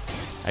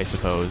 I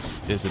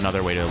suppose, is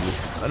another way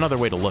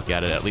to look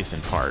at it, at least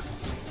in part.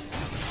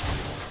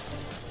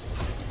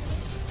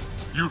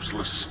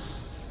 Useless.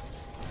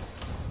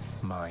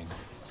 Mine.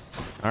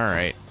 All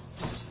right.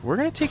 We're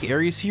going to take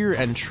Ares here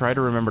and try to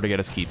remember to get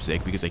his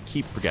keepsake because I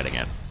keep forgetting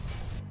it.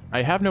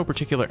 I have no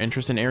particular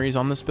interest in Ares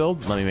on this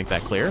build, let me make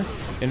that clear.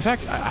 In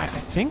fact, I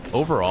think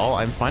overall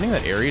I'm finding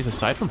that Ares,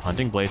 aside from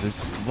Hunting Blaze,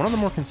 is one of the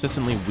more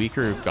consistently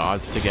weaker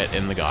gods to get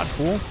in the god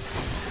pool.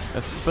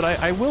 But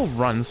I will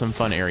run some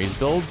fun Ares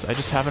builds, I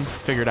just haven't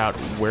figured out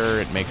where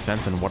it makes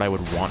sense and what I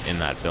would want in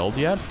that build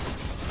yet.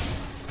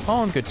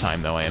 All in good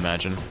time though, I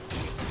imagine.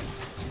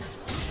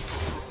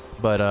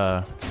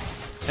 But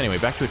anyway,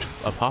 back to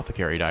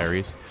Apothecary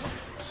Diaries.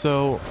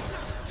 So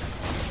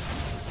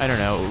I don't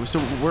know. So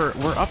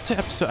we're up to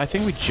episode, I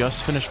think we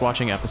just finished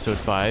watching episode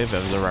 5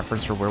 as a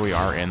reference for where we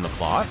are in the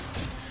plot.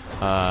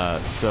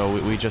 So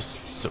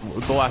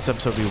the last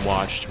episode we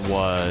watched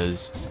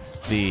was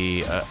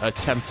the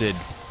attempted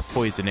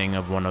poisoning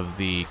of one of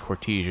the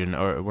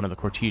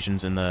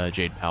courtesans in the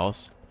Jade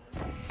Palace.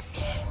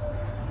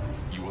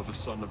 You are the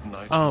son of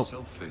Night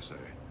himself, they say.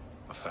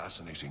 A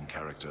fascinating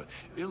character,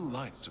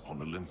 ill-liked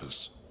upon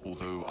Olympus,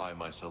 although I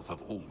myself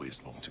have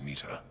always longed to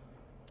meet her.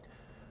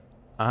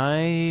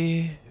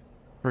 I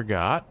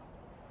forgot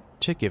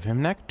to give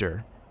him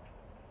nectar.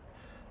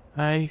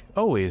 I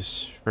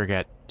always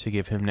forget to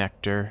give him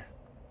nectar.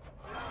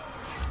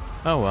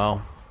 Oh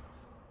well.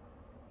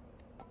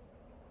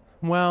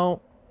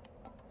 Well,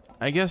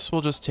 I guess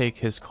we'll just take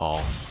his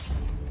call.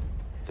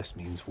 This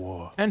means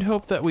war. And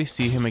hope that we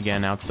see him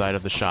again outside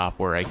of the shop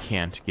where I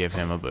can't give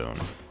him a boon.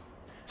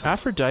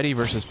 Aphrodite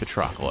versus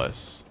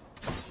Patroclus.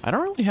 I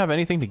don't really have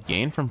anything to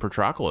gain from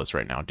Patroclus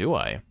right now, do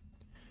I?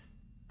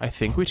 I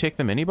think we take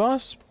the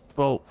mini-boss?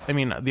 Well, I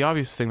mean, the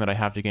obvious thing that I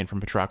have to gain from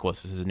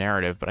Patroclus is his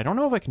narrative, but I don't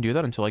know if I can do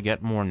that until I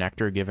get more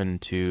nectar given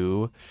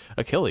to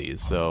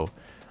Achilles, so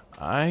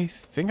I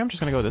think I'm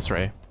just gonna go this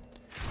way.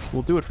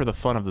 We'll do it for the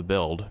fun of the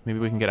build. Maybe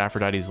we can get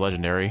Aphrodite's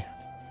legendary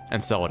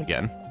and sell it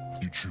again.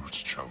 You choose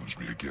to challenge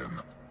me again.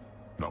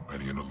 Not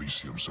many in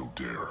Elysium so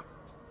dare.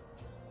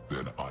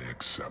 Then I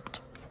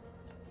accept.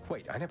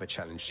 Wait, I never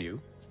challenged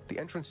you. The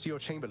entrance to your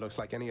chamber looks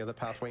like any other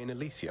pathway in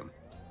Elysium.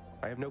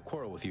 I have no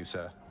quarrel with you,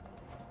 sir.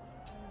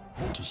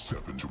 To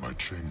step into my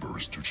chamber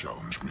is to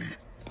challenge me.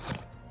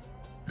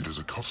 It is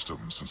a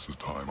custom since the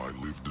time I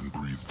lived and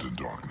breathed in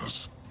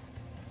darkness.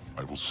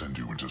 I will send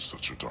you into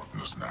such a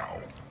darkness now.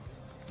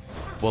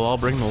 Well, I'll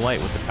bring the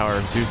light with the power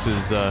of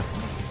Zeus's,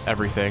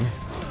 everything.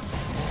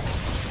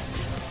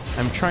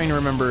 I'm trying to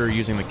remember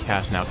using the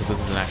cast now, because this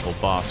is an actual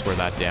boss where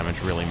that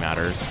damage really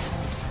matters.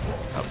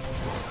 Oh.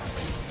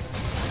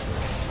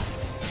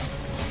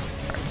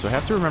 Alright, so I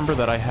have to remember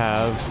that I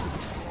have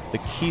the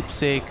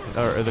keepsake,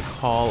 or the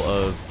call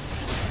of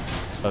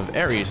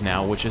Ares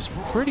now, which is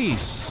pretty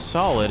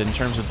solid in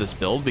terms of this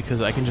build,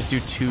 because I can just do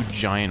 2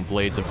 giant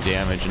blades of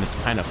damage, and it's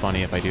kind of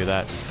funny if I do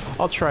that.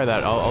 I'll try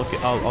that.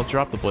 I'll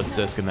drop the Blitz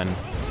Disc and then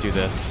do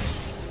this.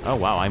 Oh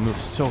wow, I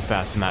moved so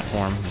fast in that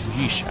form.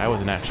 Yeesh, I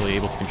wasn't actually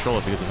able to control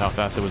it because of how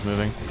fast it was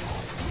moving.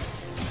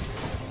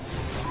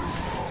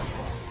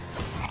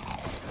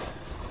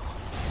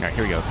 Alright,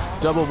 here we go.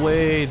 Double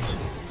blades!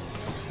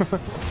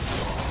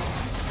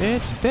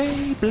 It's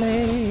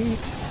Beyblade!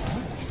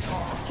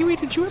 Huey,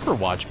 did you ever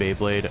watch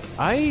Beyblade?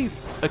 I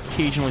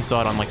occasionally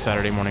saw it on like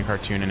Saturday morning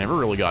cartoon and never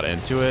really got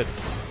into it.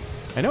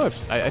 I know I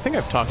think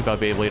I've talked about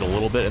Beyblade a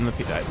little bit in the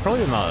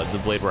probably in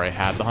the blade where I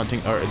had the hunting,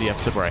 or the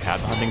episode where I had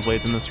the hunting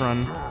blades in this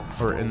run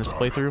or in this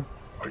playthrough.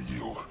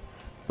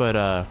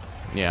 But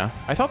yeah,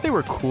 I thought they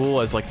were cool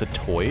as like the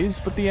toys,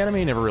 but the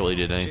anime never really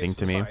did anything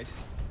to me.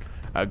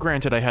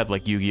 Granted, I had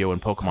like Yu-Gi-Oh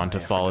and Pokemon to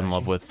fall in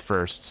love with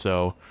first,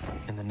 so.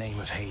 In the name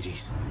of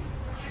Hades.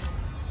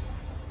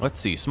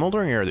 Let's see,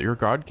 smoldering air. Your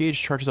guard gauge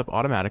charges up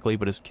automatically,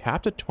 but is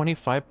capped at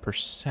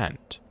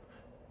 25%.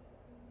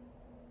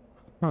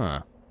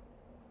 Huh.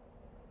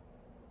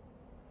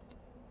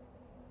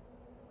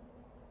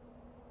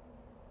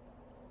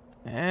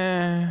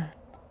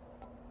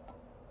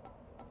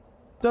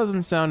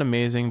 Doesn't sound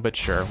amazing, but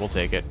sure, we'll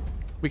take it.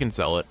 We can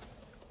sell it.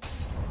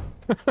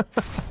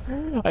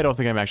 I don't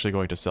think I'm actually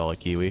going to sell a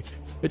Kiwi.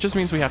 It just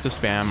means we have to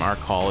spam our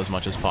call as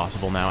much as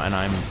possible now, and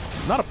I'm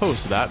not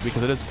opposed to that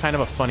because it is kind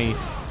of a funny,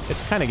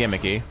 it's kind of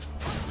gimmicky.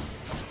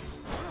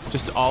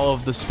 Just all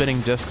of the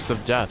spinning discs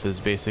of death is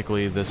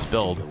basically this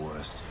build.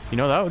 You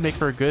know, that would make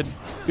for a good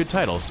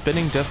title,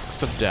 Spinning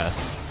Discs of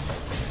Death.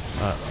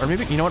 Or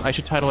maybe, you know what, I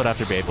should title it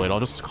after Beyblade. I'll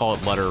just call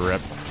it Letter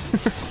Rip.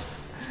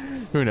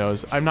 Who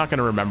knows? I'm not going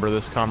to remember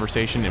this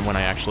conversation when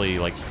I actually,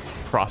 like,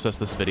 process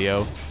this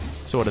video.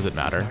 So what does it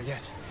matter? Not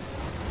yet.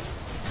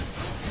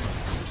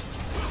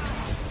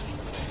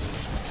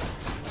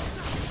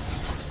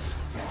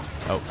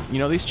 Oh, you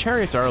know, these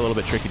chariots are a little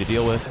bit tricky to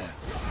deal with.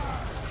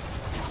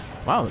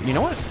 Wow, you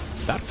know what?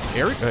 That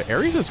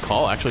Ares'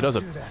 call actually does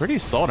a pretty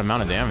solid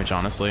amount of damage,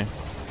 honestly.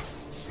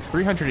 It's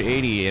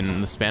 380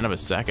 in the span of a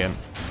second.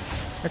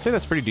 I'd say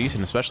that's pretty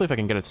decent, especially if I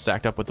can get it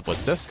stacked up with the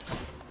Blitz Disc.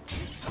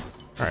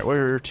 Alright,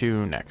 where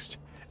to next?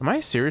 Am I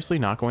seriously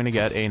not going to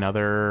get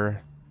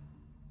another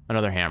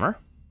hammer?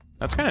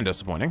 That's kind of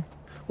disappointing.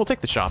 We'll take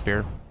the shop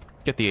here.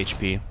 Get the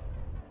HP.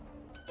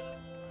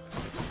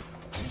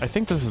 I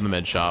think this is the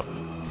mid shop.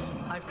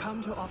 I've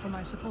come to offer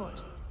my support.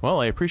 Well,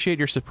 I appreciate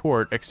your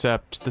support,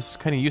 except this is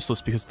kind of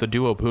useless because the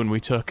duo boon we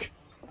took.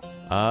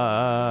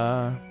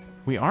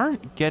 We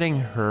aren't getting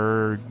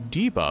her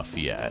debuff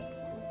yet.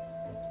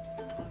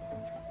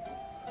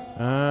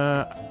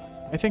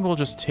 I think we'll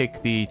just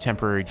take the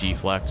temporary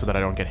deflect so that I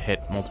don't get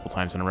hit multiple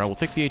times in a row. We'll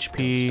take the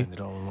HP. Spend it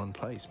all in one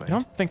place, mate. I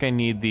don't think I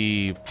need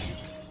the...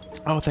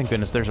 Oh, thank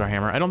goodness, there's our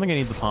hammer. I don't think I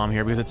need the palm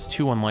here because it's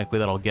too unlikely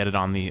that I'll get it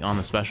on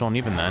the special, and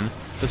even then,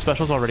 the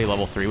special's already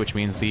level 3, which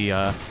means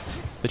the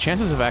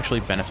chances of actually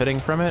benefiting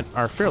from it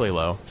are fairly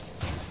low.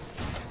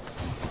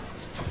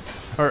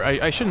 Or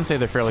I shouldn't say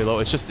they're fairly low,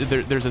 it's just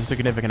there's a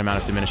significant amount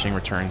of diminishing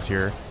returns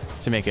here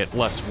to make it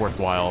less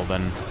worthwhile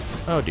than...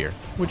 Oh dear,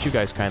 would you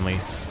guys kindly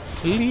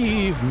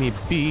leave me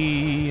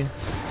be?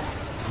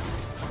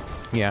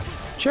 Yeah,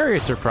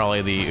 chariots are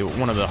probably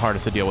one of the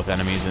hardest to deal with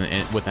enemies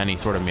with any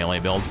sort of melee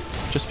build,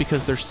 just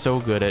because they're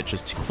so good at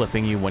just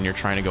clipping you when you're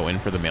trying to go in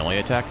for the melee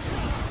attack.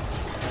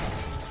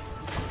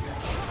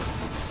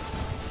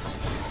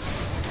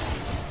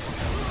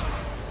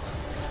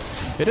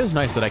 It is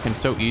nice that I can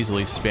so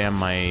easily spam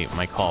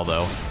my call,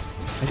 though.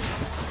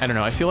 I don't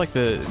know, I feel like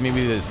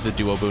maybe the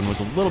duo boon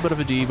was a little bit of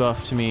a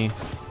debuff to me.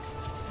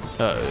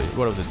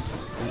 What was it?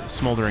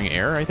 Smoldering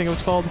Air, I think it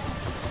was called.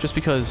 Just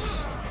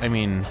because, I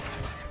mean...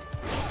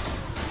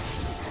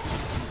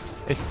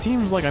 It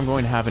seems like I'm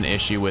going to have an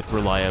issue with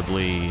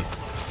reliably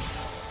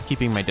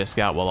keeping my disc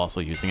out while also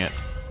using it.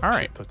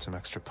 Alright. Put some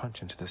extra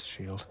punch into this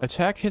shield.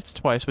 Attack hits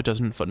twice but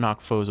doesn't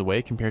knock foes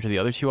away compared to the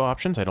other two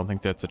options. I don't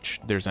think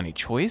there's any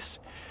choice,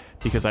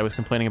 because I was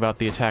complaining about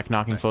the attack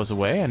knocking foes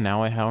away, and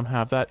now I don't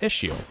have that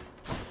issue.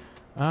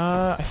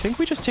 I think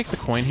we just take the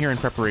coin here in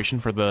preparation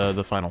for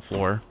the final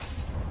floor.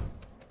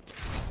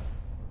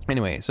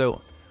 Anyway,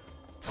 so...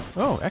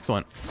 Oh,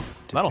 excellent.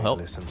 That'll help.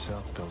 Did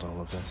himself build all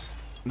of this?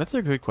 That's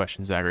a good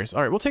question, Zagreus.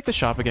 Alright, we'll take the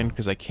shop again,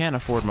 because I can't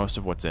afford most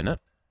of what's in it.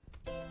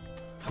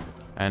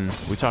 And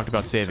we talked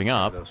about saving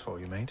up. Those for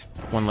you, mate.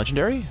 One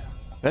legendary.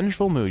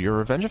 Vengeful Mood. Your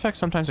revenge effects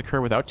sometimes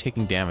occur without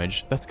taking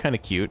damage. That's kind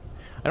of cute.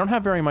 I don't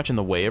have very much in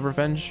the way of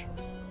revenge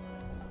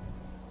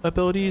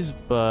abilities,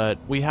 but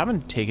we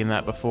haven't taken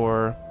that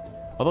before.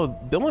 Although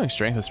Billowing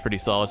Strength is pretty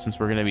solid since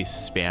we're going to be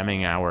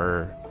spamming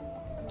our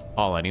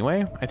all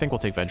anyway. I think we'll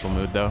take Vengeful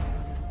Mood, though.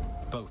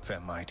 Both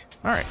them might.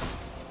 Alright.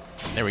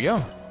 There we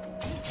go.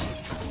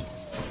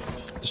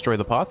 Destroy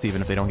the pots,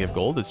 even if they don't give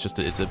gold. It's just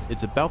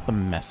it's about the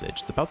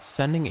message. It's about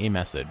sending a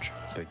message.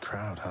 Big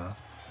crowd, huh?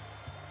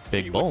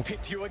 Big bull. He would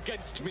pit you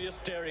against me,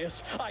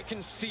 Asterius. I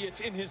can see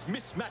it in his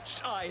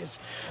mismatched eyes.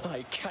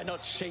 I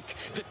cannot shake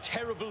the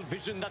terrible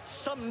vision that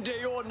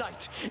someday or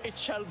night it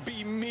shall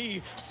be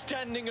me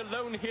standing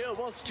alone here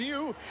whilst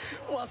you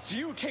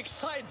take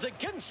sides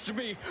against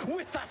me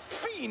with that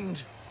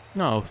fiend.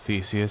 No,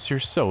 Theseus, you're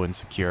so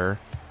insecure.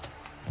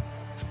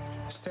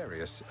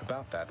 Asterius,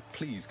 about that,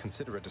 please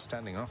consider it a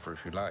standing offer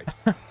if you like.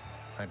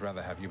 I'd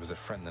rather have you as a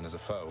friend than as a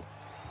foe.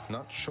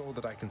 Not sure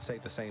that I can say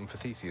the same for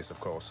Theseus, of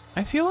course.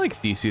 I feel like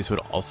Theseus would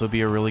also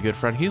be a really good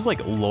friend. He's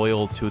like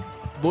loyal to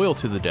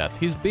the death.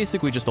 He's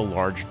basically just a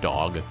large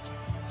dog.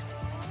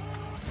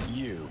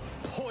 You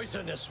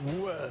poisonous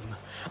worm!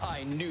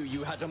 I knew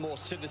you had a more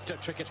sinister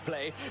trick at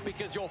play,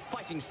 because your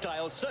fighting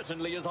style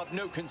certainly is of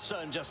no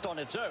concern just on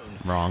its own.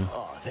 Wrong.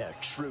 Are there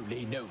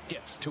truly no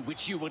depths to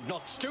which you would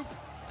not stoop?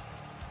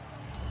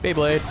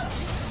 Beyblade.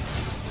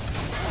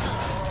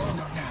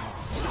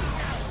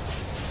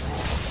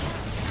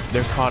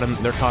 They're caught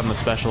in the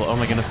special. Oh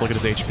my goodness, look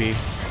at his HP.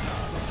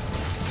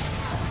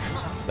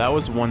 That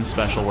was one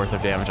special worth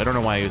of damage. I don't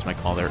know why I used my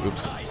call there.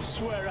 Oops. I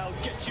swear I'll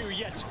get you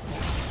yet.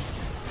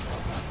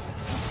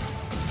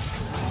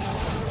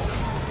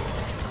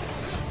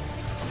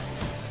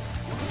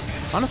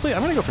 Honestly,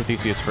 I'm gonna go for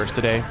Theseus first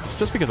today,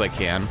 just because I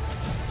can.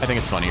 I think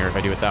it's funnier if I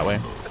do it that way.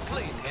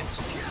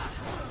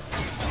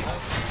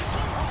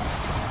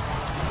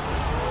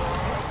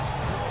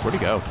 Where'd he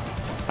go?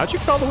 How'd you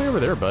get all the way over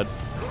there, bud?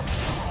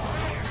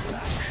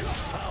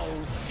 Foul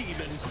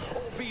demon,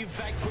 or be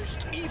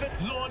vanquished, even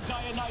Lord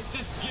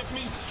Dionysus, give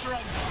me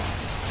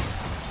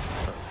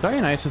strength.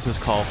 Dionysus's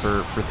call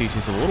for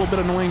Theseus is a little bit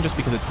annoying just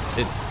because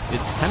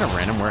it's kind of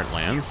random where it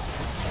lands.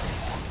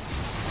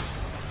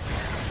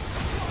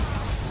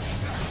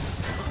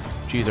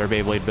 Geez, our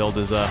Beyblade build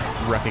is a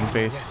wrecking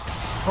face.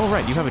 Oh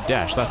right, you have a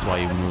dash, that's why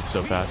you move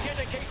so fast.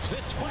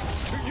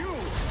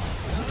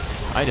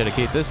 I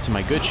dedicate this to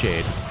my good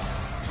shade.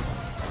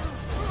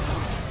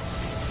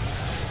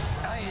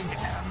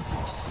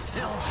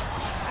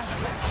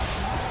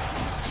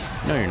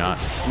 No, you're not.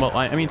 Well,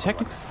 I mean,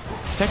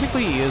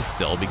 technically he is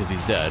still because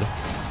he's dead.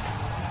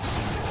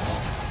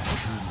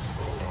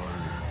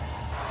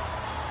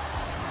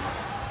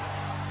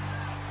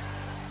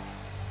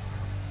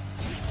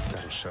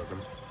 That'll show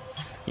them.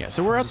 Yeah,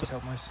 so we're at the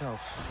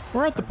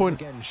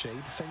point. Again,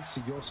 Shade, thanks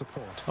to your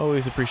support.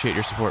 Always appreciate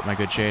your support, my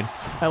good Shade.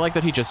 I like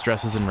that he just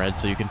dresses in red,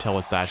 so you can tell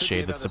it's that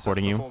Shade that's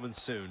supporting you.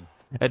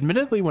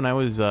 Admittedly, when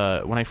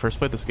I first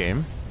played this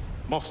game,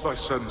 must I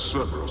send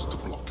Cerberus to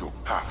block your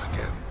path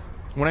again?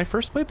 When I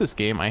first played this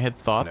game, I had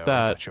thought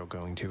that but you're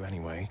going to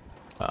anyway.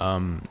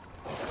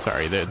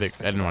 Sorry, I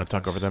didn't want to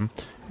talk over them.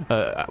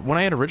 When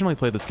I had originally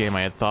played this game,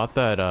 I had thought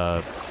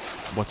that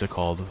what's it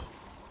called?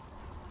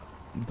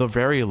 The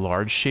very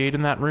large shade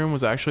in that room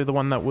was actually the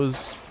one that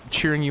was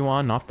cheering you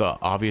on, not the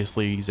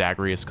obviously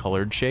Zagreus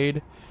colored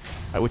shade,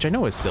 which I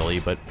know is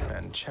silly, but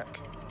and check.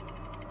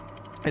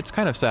 It's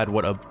kind of sad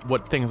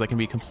what things I can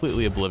be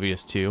completely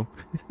oblivious to.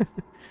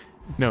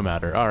 No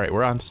matter. All right,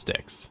 we're on to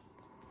sticks.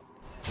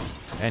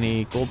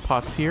 Any gold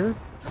pots here?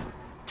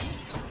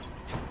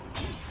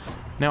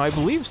 Now, I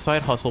believe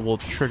Side Hustle will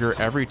trigger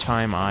every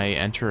time I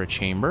enter a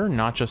chamber,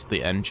 not just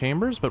the end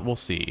chambers, but we'll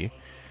see.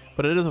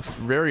 But it is a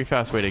very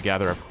fast way to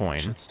gather a coin.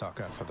 Should stock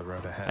up for the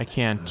road ahead. I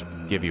can't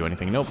give you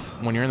anything. Nope.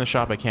 When you're in the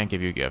shop, I can't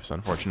give you gifts,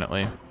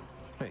 unfortunately.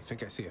 Hey,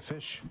 think I see a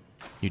fish.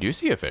 You do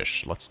see a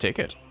fish. Let's take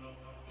it.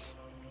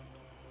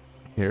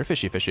 Here,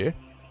 fishy, fishy.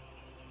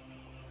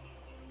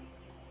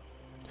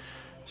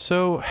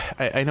 So,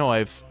 I know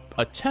I've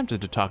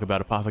attempted to talk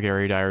about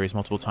Apothecary Diaries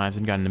multiple times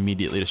and gotten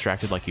immediately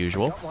distracted like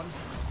usual.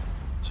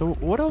 So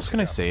what else can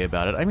I say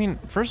about it? I mean,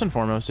 first and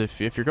foremost,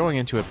 if you're going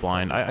into it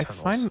blind, I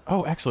find...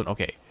 Oh, excellent.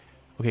 Okay.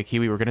 Okay,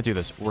 Kiwi, we're going to do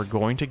this. We're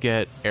going to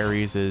get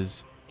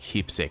Ares'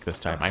 keepsake this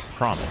time. I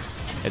promise.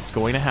 It's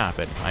going to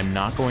happen. I'm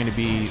not going to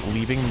be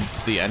leaving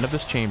the end of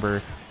this chamber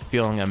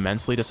feeling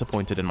immensely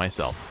disappointed in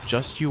myself.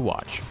 Just you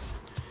watch.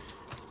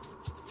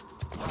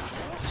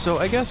 So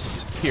I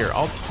guess here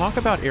I'll talk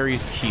about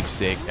Ares'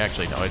 keepsake.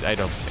 Actually, no, I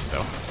don't think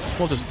so.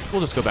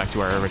 We'll just go back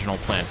to our original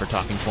plan for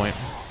talking point.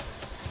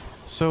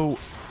 So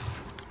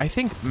I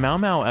think Mau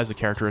Mau as a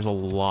character is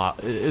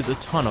a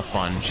ton of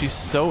fun. She's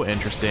so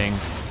interesting.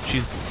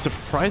 She's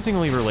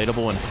surprisingly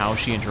relatable in how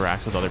she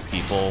interacts with other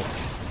people,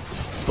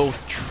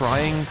 both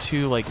trying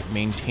to like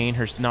maintain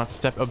her, not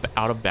step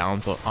out of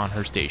bounds on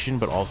her station,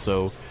 but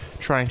also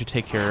trying to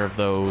take care of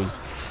those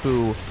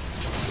who,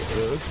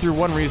 through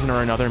one reason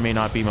or another, may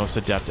not be most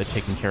adept at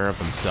taking care of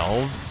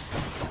themselves.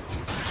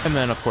 And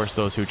then, of course,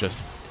 those who just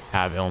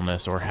have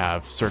illness or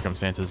have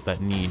circumstances that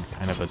need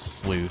kind of a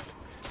sleuth.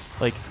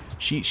 Like,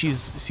 she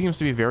seems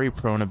to be very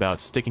prone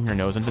about sticking her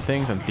nose into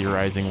things and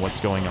theorizing what's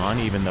going on,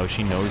 even though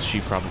she knows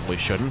she probably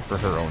shouldn't for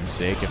her own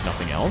sake, if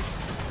nothing else.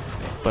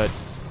 But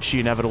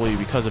she inevitably,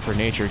 because of her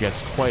nature,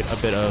 gets quite a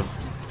bit of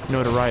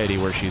notoriety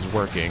where she's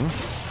working.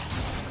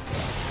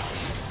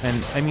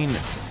 And, I mean,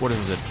 what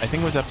was it? I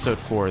think it was episode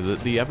 4,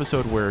 the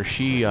episode where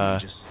she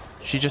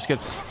just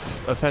gets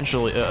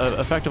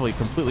effectively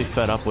completely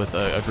fed up with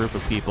a group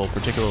of people,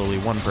 particularly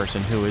one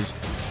person who is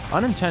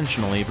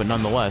unintentionally, but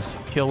nonetheless,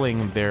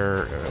 killing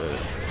the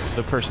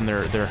person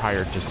they're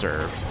hired to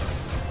serve.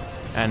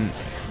 And,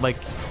 like,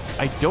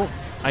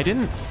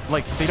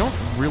 they don't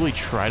really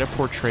try to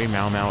portray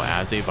Mau Mau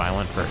as a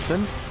violent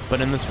person, but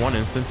in this one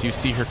instance, you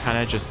see her kind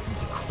of just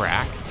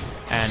crack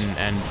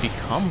and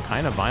become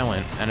kind of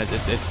violent, and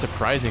it's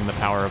surprising the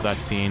power of that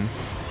scene.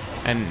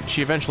 And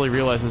she eventually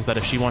realizes that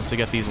if she wants to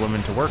get these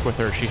women to work with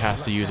her, she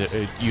has to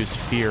use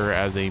fear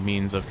as a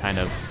means of kind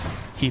of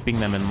keeping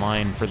them in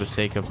line for the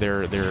sake of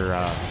their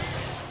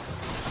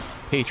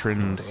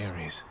patrons'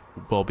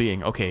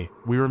 well-being. Okay,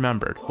 we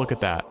remembered. Look at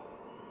that.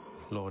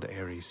 Lord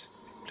Ares,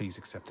 please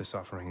accept this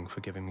offering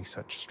for giving me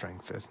such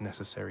strength as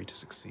necessary to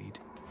succeed.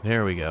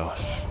 There we go.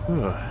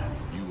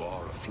 You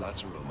are a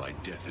flatterer, my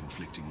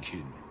death-inflicting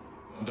kin.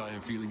 And I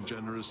am feeling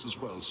generous as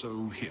well,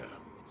 so here,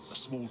 a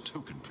small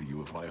token for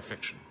you of my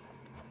affection.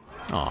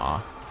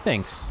 Aw,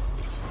 thanks.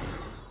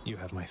 You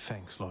have my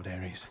thanks, Lord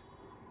Ares.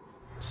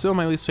 Still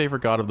my least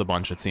favorite god of the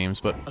bunch, it seems,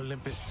 but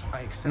Olympus,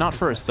 I accept not this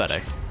for message.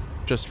 aesthetic,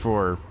 just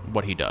for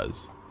what he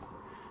does.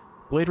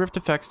 Blade Rift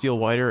effects deal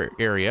wider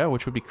area,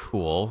 which would be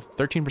cool.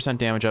 13%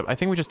 damage up. I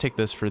think we just take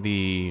this for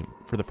the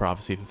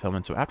prophecy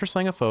fulfillment. So after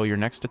slaying a foe, your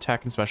next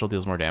attack and special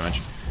deals more damage.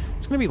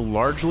 It's going to be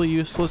largely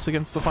useless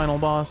against the final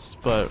boss,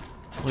 but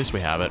at least we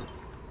have it.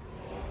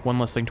 One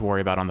less thing to worry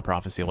about on the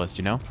prophecy list,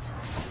 you know?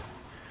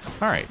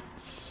 Alright,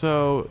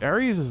 so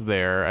Ares is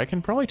there. I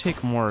can probably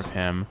take more of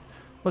him.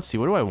 Let's see,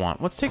 what do I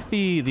want? Let's take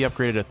the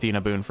upgraded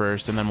Athena boon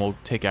first, and then we'll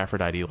take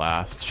Aphrodite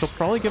last. She'll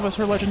probably give us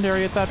her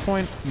legendary at that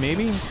point,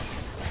 maybe?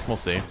 We'll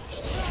see.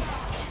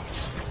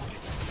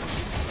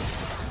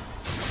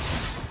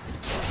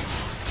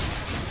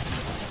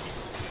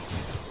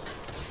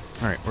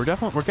 Alright,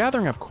 we're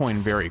gathering up coin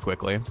very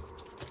quickly.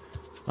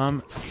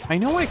 I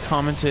know I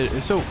commented,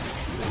 so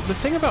the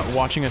thing about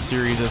watching a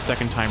series a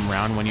second time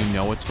round when you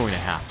know what's going to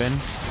happen,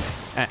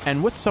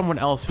 and with someone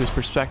else whose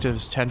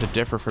perspectives tend to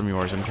differ from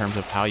yours in terms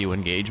of how you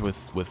engage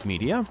with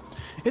media,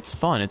 it's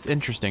fun, it's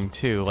interesting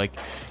too. Like,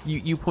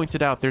 you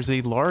pointed out, there's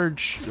a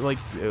large, like,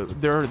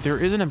 there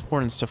is an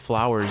importance to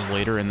flowers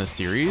later in the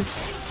series,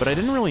 but I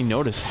didn't really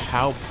notice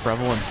how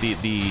prevalent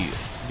the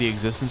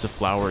existence of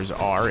flowers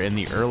are in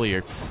the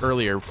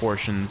earlier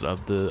portions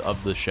of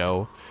the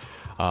show.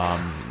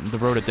 The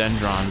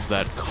rhododendrons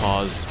that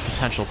cause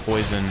potential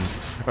poison,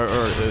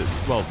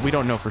 well, we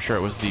don't know for sure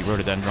it was the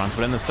rhododendrons,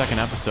 but in the second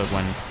episode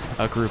when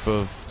a group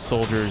of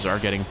soldiers are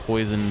getting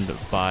poisoned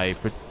by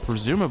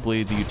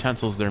presumably the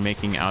utensils they're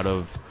making out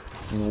of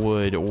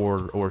wood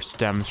or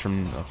stems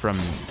from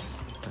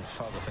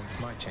Father thinks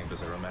my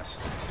chambers are a mess.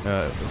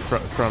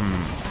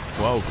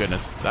 Whoa,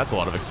 goodness, that's a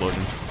lot of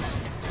explosions.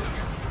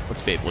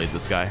 Let's Beyblade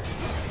this guy.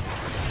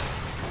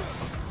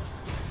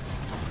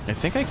 I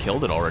think I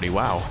killed it already.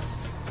 Wow.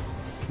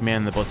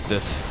 Man, the Blitz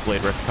Disc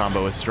Blade Rift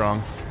combo is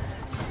strong.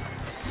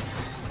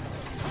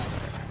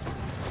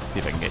 Let's see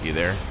if I can get you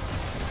there.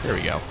 There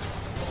we go.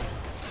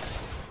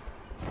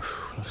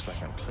 Looks like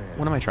I'm clear.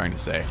 What am I trying to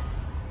say?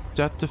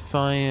 Death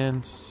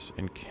Defiance,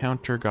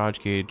 Encounter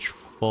Gauge Gauge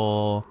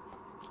full.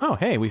 Oh,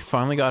 hey, we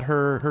finally got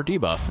her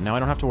debuff. Now I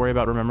don't have to worry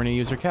about remembering to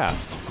use her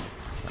cast.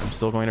 I'm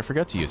still going to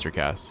forget to use her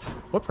cast.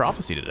 What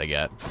prophecy did I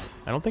get?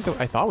 I don't think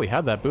I thought we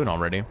had that boon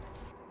already.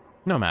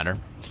 No matter.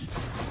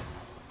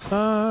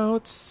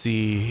 Let's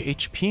see.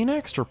 HP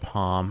next or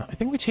Palm? I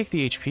think we take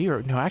the HP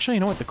or... No, actually, you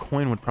know what? The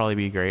coin would probably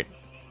be great.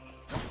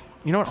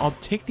 You know what? I'll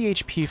take the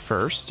HP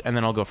first, and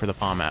then I'll go for the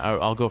Palm.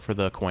 I'll go for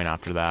the coin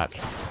after that.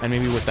 And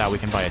maybe with that, we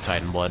can buy a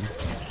Titan Blood.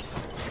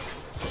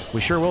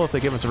 We sure will if they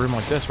give us a room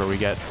like this where we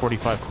get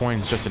 45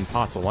 coins just in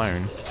pots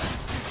alone.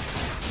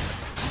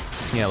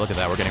 Yeah, look at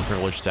that. We're getting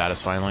privileged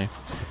status finally.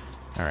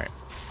 All right.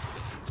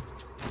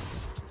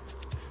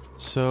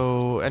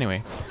 So, anyway,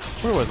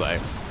 where was I?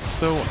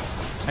 So,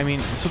 I mean,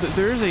 so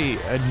there is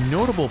a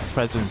notable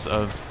presence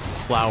of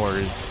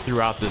flowers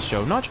throughout this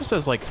show, not just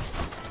as, like,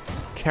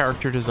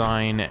 character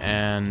design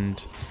and...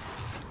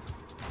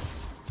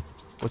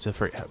 What's the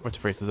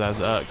phrase this as?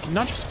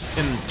 Not just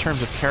in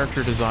terms of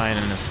character design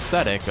and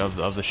aesthetic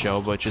of the show,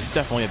 which is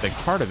definitely a big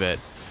part of it,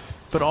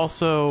 but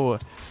also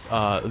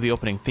the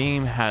opening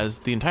theme has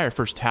the entire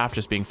first half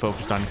just being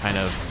focused on kind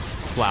of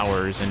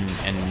flowers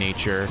and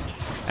nature,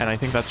 and I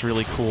think that's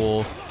really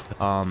cool.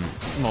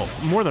 Well,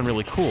 more than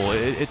really cool,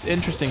 it's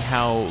interesting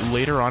how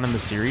later on in the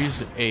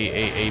series,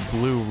 a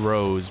blue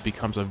rose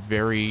becomes a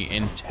very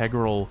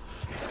integral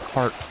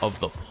part of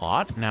the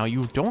plot. Now,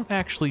 you don't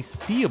actually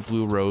see a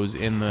blue rose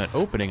in the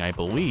opening, I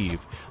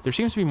believe. There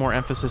seems to be more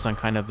emphasis on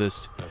kind of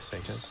this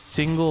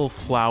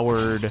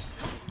single-flowered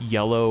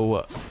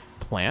yellow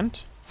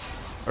plant.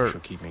 Or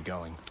She'll keep me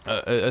going.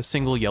 A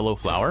single yellow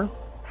flower.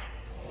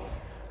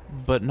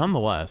 But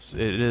nonetheless,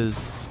 it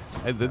is...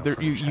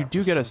 you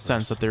do get a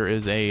sense that there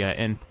is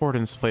a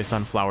importance placed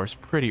on flowers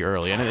pretty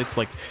early, and it's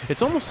like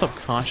it's almost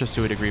subconscious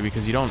to a degree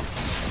because you don't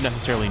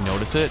necessarily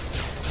notice it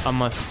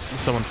unless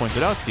someone points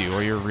it out to you,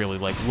 or you're really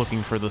like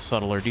looking for the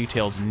subtler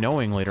details,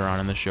 knowing later on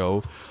in the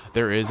show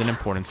there is an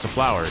importance to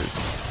flowers,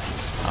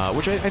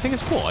 which I think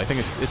is cool. I think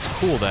it's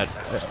cool that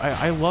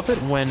I love it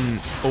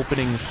when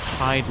openings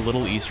hide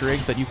little Easter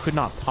eggs that you could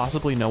not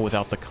possibly know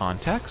without the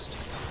context.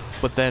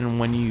 But then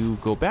when you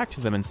go back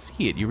to them and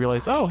see it, you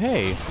realize, oh,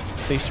 hey,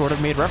 they sort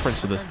of made reference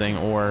to this thing,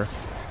 or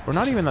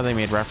not even that they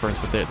made reference,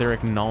 but they're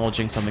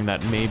acknowledging something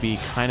that may be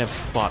kind of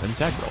plot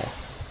integral.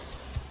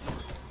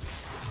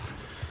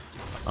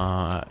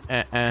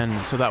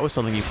 And so that was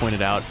something you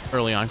pointed out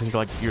early on, because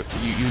you're like,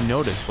 you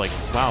noticed, like,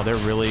 wow, they're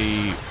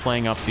really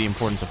playing up the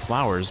importance of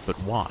flowers, but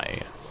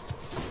why?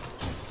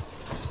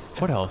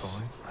 What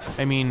else?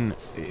 I mean,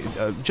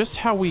 just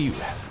how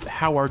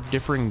our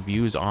differing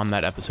views on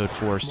that episode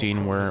 4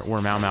 scene where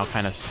Mao Mao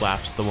kind of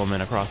slaps the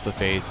woman across the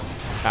face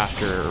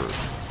after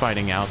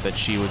finding out that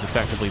she was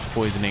effectively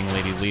poisoning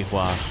Lady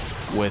Lihua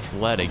with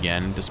lead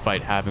again,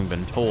 despite having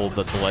been told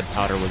that the lead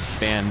powder was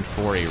banned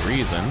for a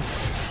reason.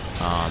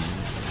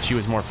 She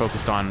was more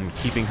focused on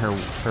keeping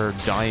her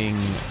dying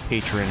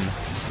patron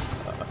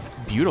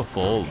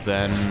beautiful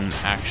than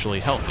actually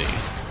healthy.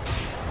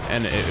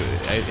 And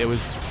it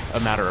was a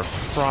matter of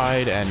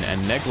pride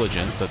and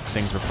negligence that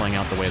things were playing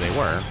out the way they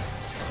were.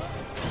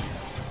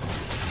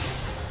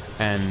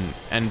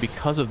 And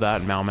because of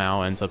that, Mao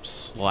Mao ends up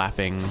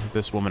slapping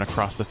this woman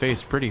across the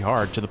face pretty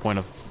hard, to the point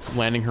of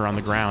landing her on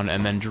the ground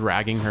and then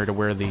dragging her to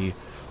where the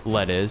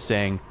lead is,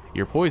 saying,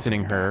 "You're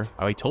poisoning her.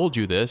 I told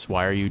you this.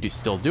 Why are you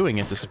still doing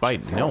it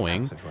despite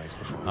knowing?"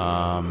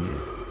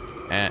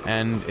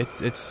 And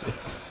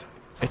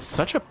it's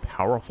such a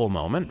powerful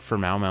moment for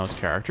Mao Mao's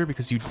character,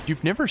 because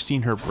you've never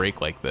seen her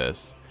break like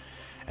this.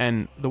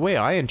 And the way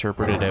I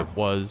interpreted it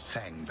was,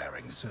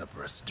 Fang-bearing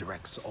Cerberus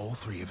directs all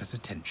 3 of his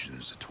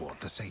attentions toward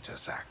the satyr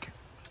sack.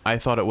 I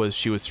thought it was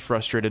she was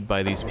frustrated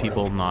by these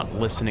people not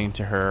listening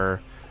to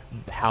her,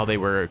 how they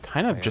were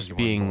kind of just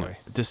being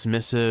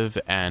dismissive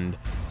and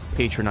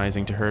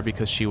patronizing to her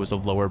because she was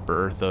of lower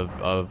birth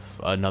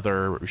of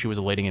another, she was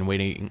a lady in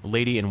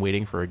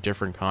waiting for a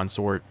different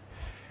consort.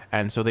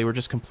 And so they were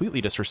just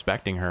completely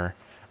disrespecting her.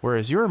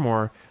 Whereas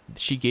Yurimore,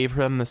 she gave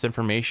them this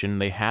information,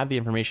 they had the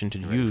information to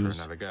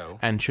use,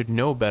 and should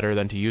know better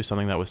than to use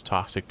something that was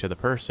toxic to the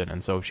person,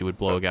 and so she would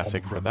blow a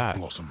gastic for that.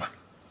 Blossom.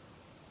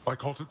 I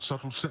caught its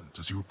subtle scent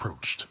as you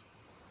approached.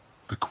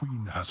 The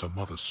queen has her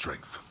mother's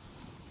strength,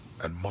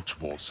 and much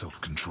more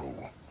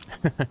self-control.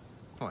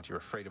 What, you're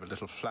afraid of a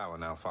little flower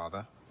now,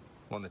 father?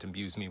 One that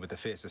imbues me with the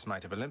fiercest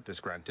might of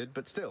Olympus, granted,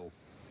 but still,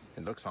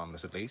 it looks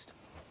harmless at least.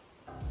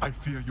 I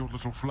fear your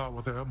little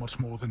flower there much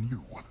more than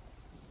you.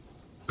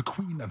 The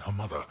queen and her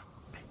mother,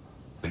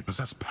 they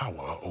possess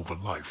power over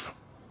life,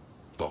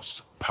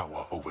 thus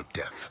power over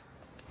death.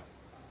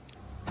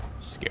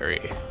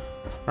 Scary.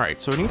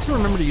 Alright, so I need to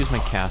remember to use my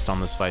cast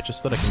on this fight,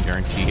 just so that I can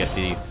guarantee get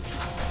the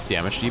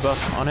damage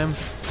debuff on him.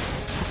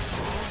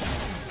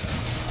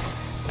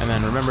 And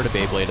then remember to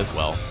Beyblade as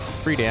well.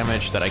 Free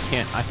damage that I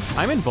can't...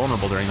 I'm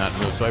invulnerable during that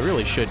move, so I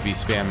really should be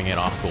spamming it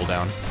off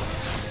cooldown.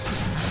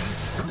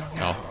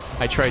 Oh,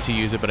 I tried to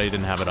use it, but I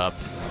didn't have it up.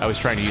 I was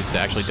trying to use it to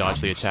actually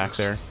dodge the attack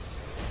there.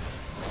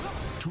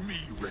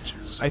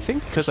 I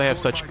think because I have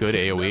such good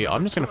AoE,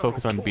 I'm just going to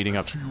focus on beating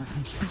up...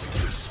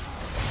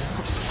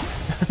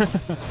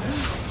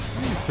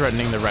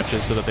 threatening the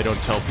wretches so that they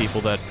don't tell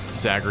people that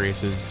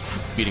Zagreus is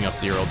beating up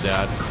dear old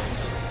dad.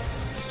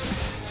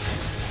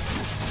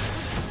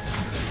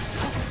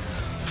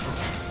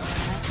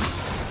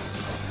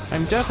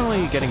 I'm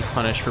definitely getting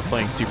punished for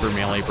playing super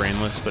melee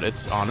brainless, but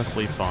it's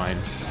honestly fine.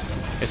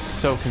 It's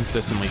so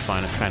consistently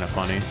fine, it's kind of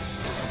funny.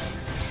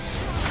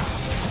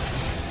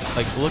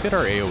 Like, look at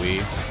our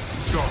AoE.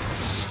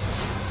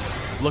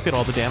 Look at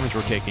all the damage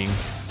we're taking.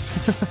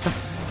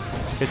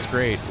 It's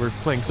great. We're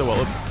playing so well.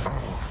 Look,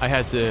 I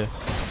had to...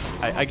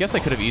 I guess I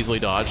could have easily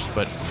dodged,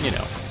 but, you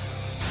know.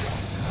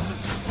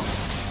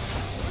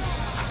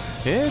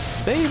 It's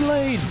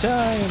Beyblade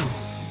time!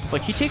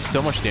 Like, he takes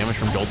so much damage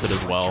from Jolted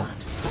as well.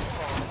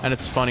 And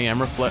it's funny,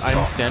 I'm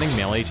standing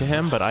melee to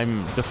him, but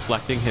I'm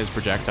deflecting his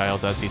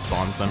projectiles as he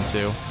spawns them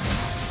too.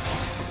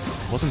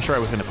 Wasn't sure I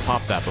was going to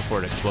pop that before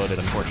it exploded,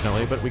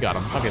 unfortunately, but we got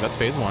him. Okay, that's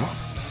phase 1.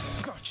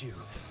 Got you.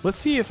 Let's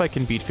see if I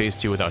can beat phase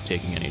 2 without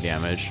taking any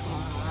damage.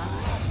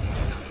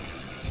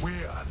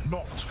 We're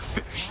not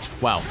finished.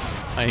 Wow,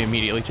 I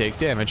immediately take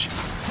damage.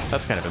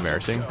 That's kind of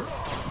embarrassing.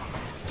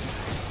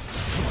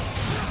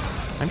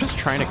 I'm just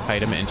trying to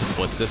kite him into the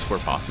Blitz Disc where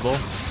possible.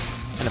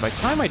 And if I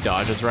time my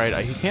dodges right,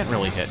 he can't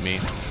really hit me.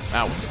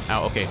 Ow,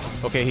 ow, okay.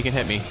 Okay, he can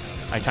hit me.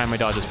 I time my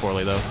dodges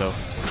poorly though, so...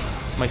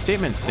 My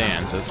statement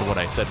stands as to what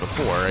I said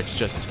before, it's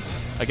just...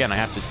 Again, I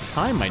have to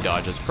time my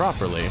dodges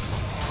properly.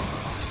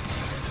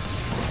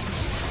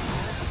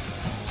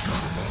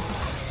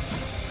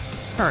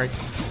 Alright,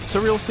 so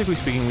realistically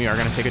speaking, we are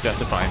going to take a Death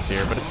Defiance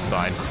here, but it's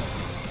fine.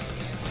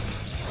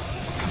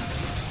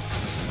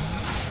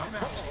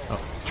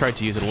 Oh, tried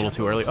to use it a little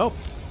too early. Oh,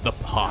 the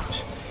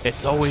pot.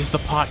 It's always the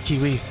pot,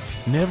 Kiwi.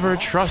 Never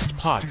trust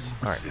pots.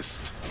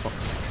 Alright.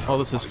 Oh,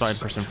 this is fine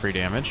for some free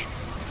damage.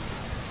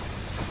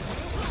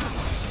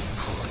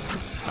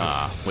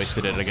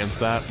 Wasted it against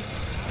that.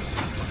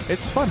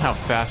 It's fun how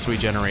fast we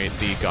generate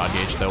the God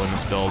Gauge, though, in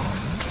this build.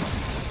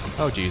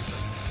 Oh, geez.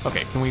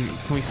 Okay, can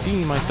we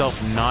see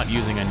myself not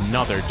using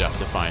another Death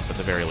Defiance at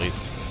the very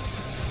least?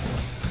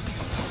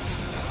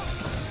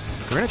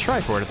 We're gonna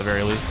try for it at the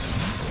very least.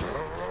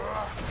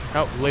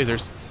 Oh,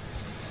 lasers.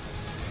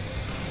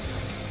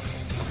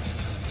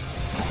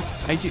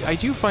 I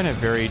do find it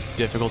very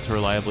difficult to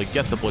reliably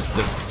get the Blitz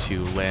Disc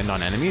to land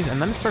on enemies,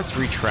 and then it starts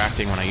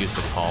retracting when I use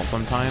the call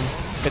sometimes.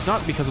 It's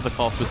not because of the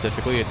call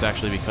specifically, it's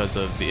actually because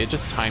of it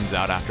just times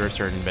out after a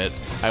certain bit.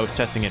 I was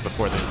testing it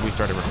before we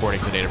started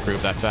recording today to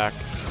prove that fact,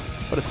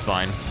 but it's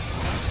fine.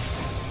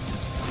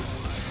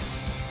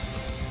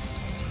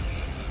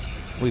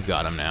 We've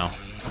got him now.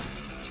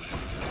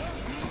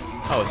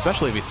 Oh,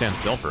 especially if he stands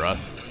still for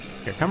us.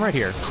 Here, come right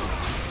here.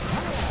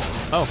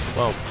 Oh,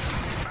 well.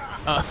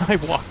 I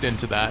walked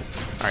into that.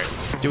 Alright,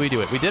 do we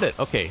do it? We did it.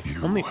 Okay,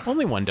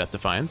 only one Death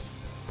Defiance.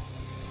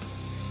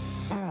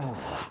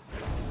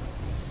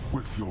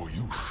 With your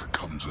youth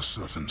comes a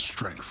certain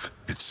strength,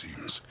 it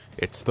seems.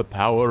 It's the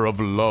power of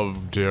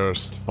love,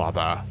 dearest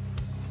father.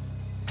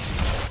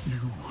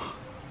 You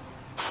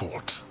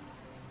fought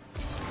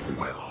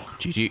well.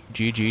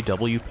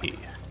 GGWP.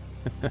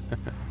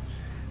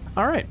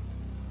 Alright.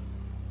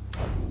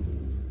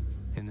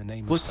 In the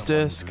name Blitz of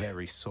someone Disc.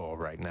 very sore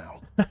right now.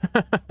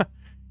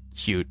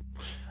 Cute.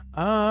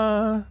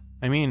 I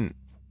mean,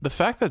 the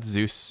fact that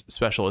Zeus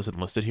special isn't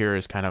listed here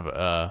is kind of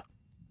a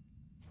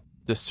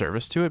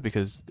disservice to it,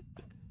 because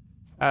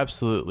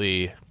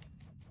absolutely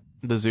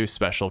the Zeus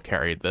special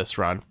carried this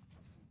run.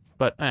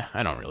 But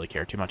I don't really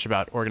care too much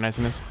about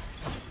organizing this.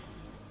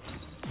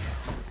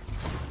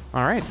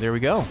 Alright, there we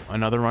go.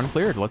 Another run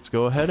cleared. Let's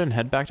go ahead and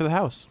head back to the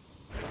house.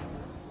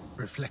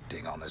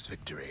 Reflecting on his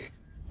victory,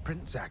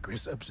 Prince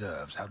Zagreus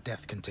observes how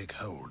death can take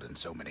hold in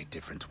so many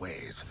different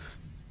ways.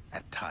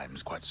 At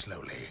times quite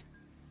slowly,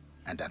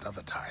 and at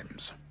other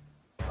times.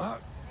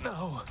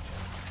 No.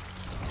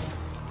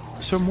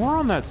 So more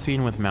on that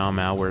scene with Mao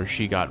Mao where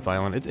she got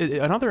violent.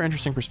 Another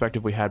interesting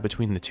perspective we had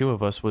between the two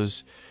of us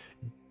was,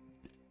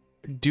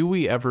 do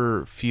we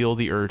ever feel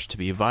the urge to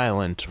be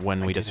violent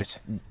when we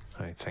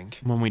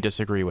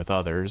disagree with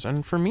others?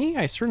 And for me,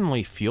 I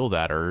certainly feel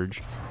that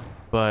urge,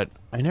 but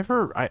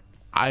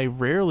I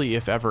rarely,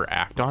 if ever,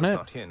 act on it.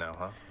 Not here now,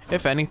 huh?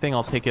 If anything,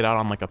 I'll take it out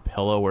on like a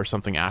pillow or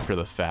something after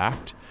the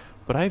fact.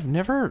 But I've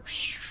never,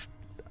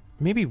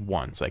 maybe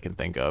once I can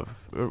think of.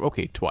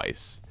 Okay,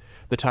 twice.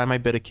 The time I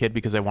bit a kid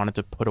because I wanted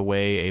to put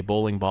away a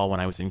bowling ball when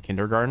I was in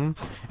kindergarten.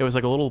 It was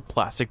like a little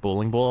plastic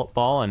bowling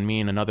ball, and me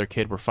and another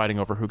kid were fighting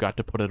over who got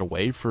to put it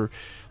away for,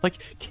 like,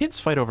 kids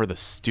fight over the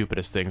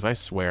stupidest things, I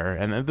swear.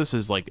 And this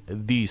is like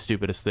the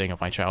stupidest thing of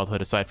my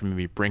childhood, aside from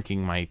maybe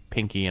breaking my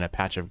pinky in a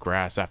patch of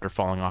grass after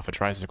falling off a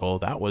tricycle.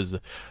 That was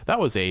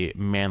a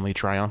manly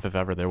triumph if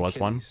ever there was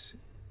one.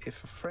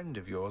 If a friend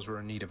of yours were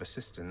in need of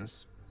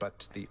assistance,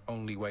 but the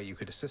only way you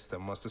could assist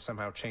them was to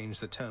somehow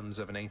change the terms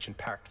of an ancient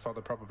pact Father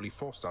probably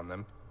forced on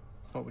them,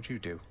 what would you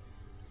do?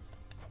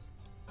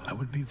 I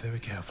would be very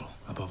careful,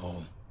 above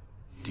all.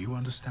 Do you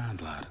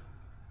understand, lad?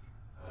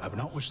 I would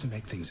not wish to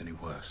make things any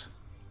worse.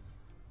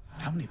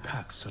 How many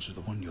pacts such as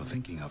the one you're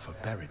thinking of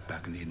are buried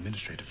back in the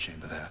administrative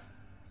chamber there?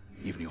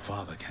 Even your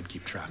father can't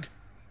keep track.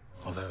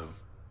 Although,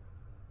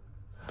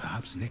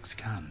 perhaps Nyx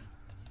can.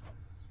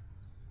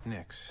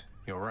 Nyx,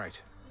 you're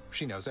right.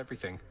 She knows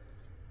everything.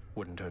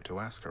 Wouldn't hurt to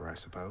ask her, I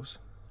suppose.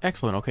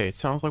 Excellent. Okay, it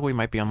sounds like we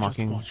might be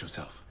unlocking. Just watch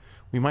yourself.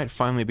 We might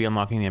finally be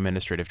unlocking the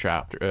administrative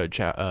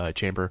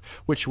chamber,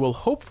 which will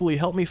hopefully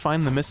help me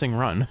find the missing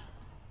run.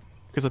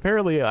 Because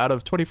apparently, out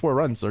of 24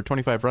 runs or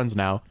 25 runs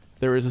now,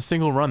 there is a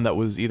single run that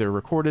was either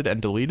recorded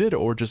and deleted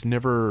or just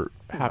never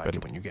happened. You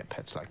like it when you get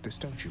pets like this,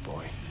 don't you,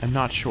 boy? I'm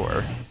not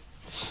sure.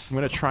 I'm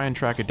gonna try and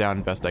track it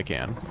down best I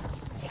can.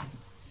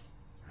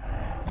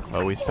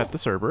 Always pet the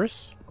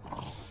Cerberus.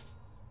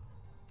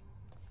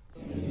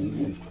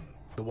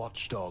 The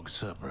watchdog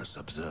Cerberus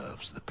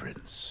observes the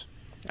prince.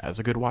 As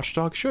a good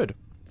watchdog should.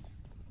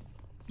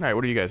 Alright,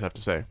 what do you guys have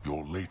to say?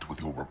 You're late with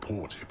your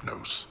report,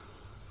 Hypnos.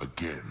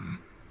 Again.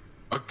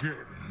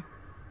 Again.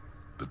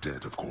 The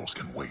dead, of course,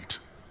 can wait,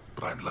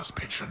 but I'm less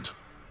patient.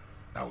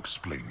 Now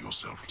explain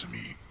yourself to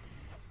me.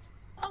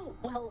 Oh,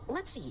 well,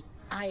 let's see.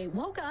 I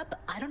woke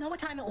up, I don't know what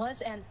time it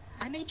was, and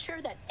I made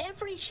sure that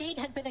every shade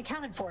had been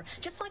accounted for,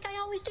 just like I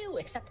always do,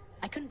 except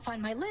I couldn't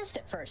find my list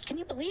at first. Can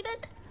you believe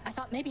it? I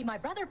thought maybe my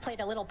brother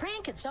played a little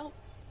prank, and so...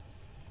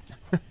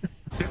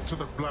 Get to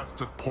the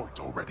blasted point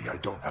already. I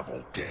don't have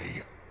all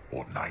day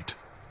or night.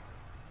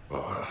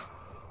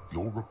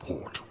 Your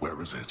report,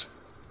 where is it?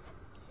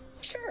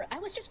 Sure, I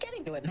was just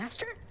getting to it,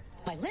 Master.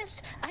 My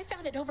list, I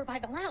found it over by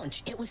the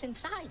lounge. It was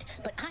inside,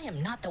 but I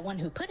am not the one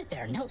who put it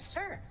there, no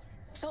sir.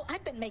 So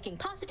I've been making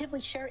positively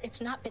sure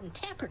it's not been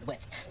tampered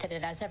with, that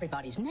it has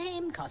everybody's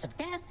name, cause of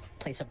death,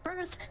 place of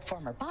birth,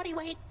 former body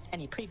weight,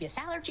 any previous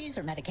allergies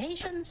or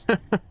medications.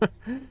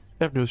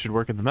 Hypnos should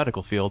work in the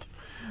medical field.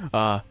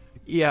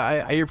 Yeah,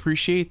 I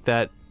appreciate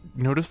that.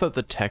 Notice that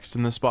the text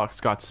in this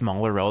box got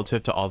smaller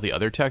relative to all the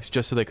other text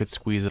just so they could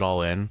squeeze it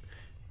all in.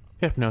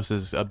 Hypnos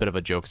is a bit of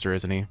a jokester,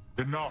 isn't he?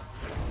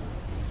 Enough.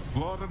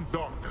 Blood and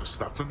darkness,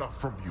 that's enough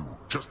from you.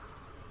 Just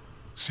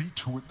see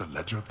to it the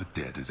ledger of the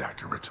dead is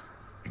accurate,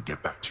 and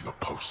get back to your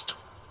post.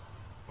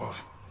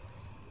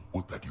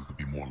 Would that you could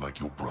be more like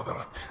your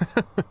brother.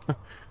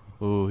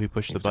 Ooh, he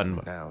pushed the button.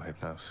 Now,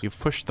 Hypnos. You've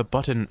pushed the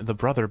button, the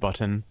brother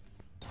button.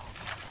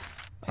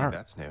 Hey,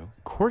 that's new.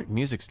 Court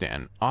music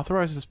stand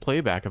authorizes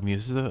playback of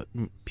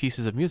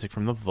pieces of music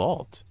from the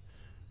vault.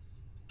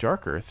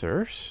 Darker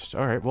thirst.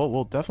 All right, well,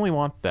 we'll definitely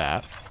want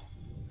that.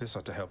 This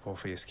ought to help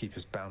Orpheus keep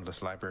his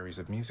boundless libraries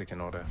of music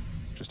in order.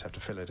 Just have to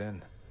fill it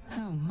in.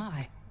 Oh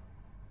my.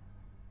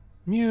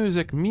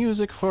 Music,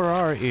 music for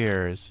our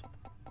ears.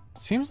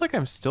 Seems like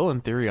I'm still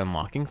in theory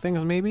unlocking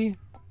things, maybe.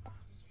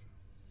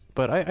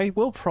 But I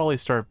will probably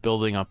start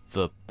building up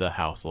the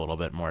house a little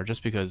bit more,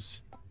 just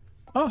because...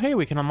 Oh, hey,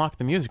 we can unlock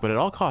the music, but it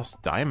all costs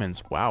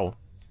diamonds. Wow.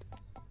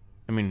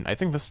 I mean, I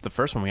think this is the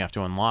first one we have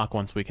to unlock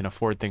once we can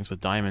afford things with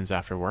diamonds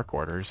after work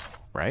orders,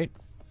 right?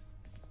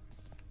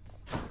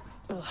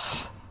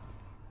 Ugh.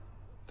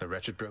 The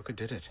wretched broker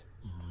did it.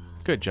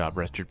 Good job,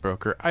 wretched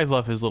broker. I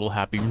love his little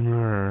happy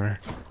murr.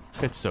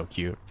 It's so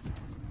cute.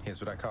 Here's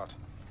what I caught.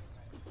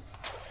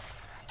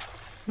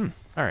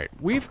 All right,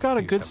 we've got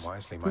a good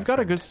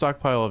a good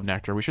stockpile of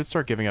nectar. We should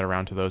start giving it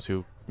around to those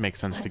who make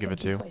sense to give it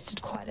to. You've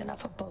wasted quite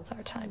enough of both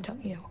our time,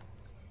 don't you?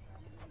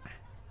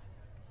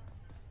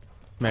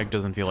 Meg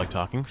doesn't feel like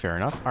talking. Fair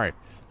enough. All right,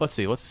 let's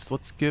see.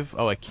 Let's give.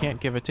 Oh, I can't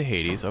give it to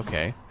Hades.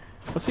 Okay,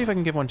 let's see if I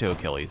can give one to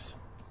Achilles.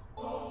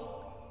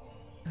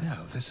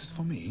 No, this is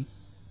for me.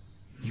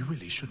 You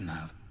really shouldn't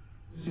have.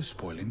 You're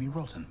spoiling me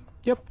rotten.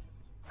 Yep.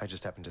 I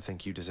just happen to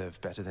think you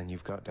deserve better than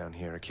you've got down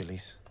here,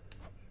 Achilles.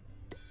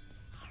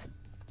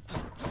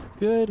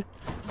 Good.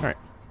 All right.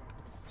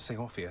 Say,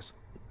 Orpheus,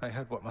 I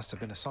heard what must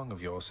have been a song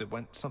of yours. It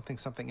went something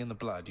something in the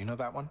blood. You know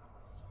that one?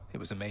 It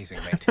was amazing,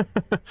 mate.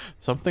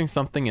 Something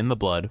something in the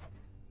blood.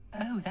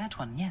 Oh, that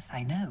one. Yes,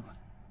 I know.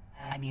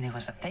 I mean, it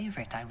was a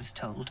favorite, I was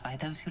told, by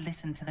those who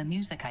listened to the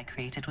music I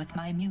created with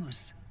my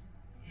muse.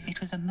 It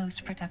was a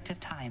most productive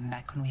time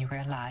back when we were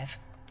alive.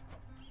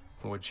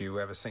 Would you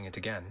ever sing it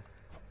again?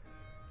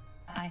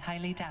 I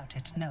highly doubt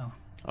it, no.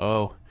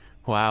 Oh,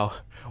 wow.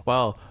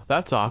 Well,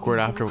 that's awkward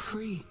after...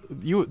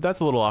 That's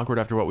a little awkward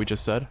after what we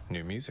just said.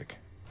 New music.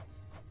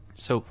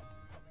 So,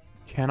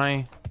 can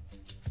I...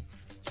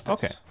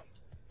 Okay.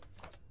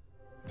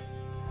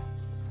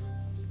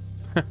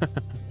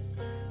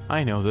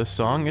 I know this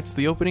song. It's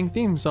the opening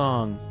theme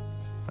song.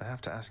 I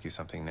have to ask you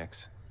something,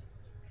 Nyx.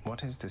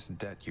 What is this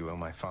debt you owe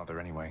my father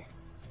anyway?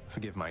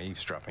 Forgive my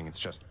eavesdropping, it's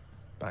just...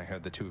 I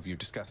heard the two of you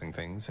discussing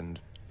things, and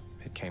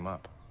it came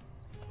up.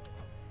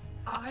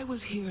 I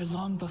was here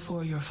long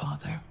before your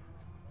father.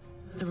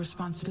 The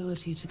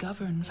responsibility to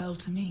govern fell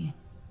to me.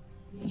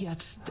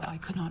 Yet, I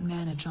could not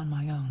manage on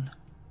my own.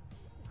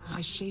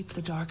 I shape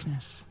the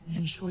darkness,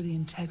 ensure the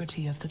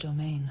integrity of the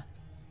domain.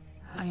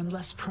 I am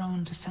less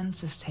prone to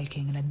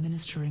census-taking and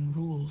administering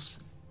rules.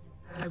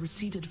 I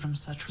receded from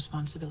such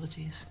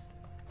responsibilities.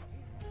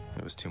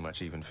 It was too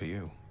much even for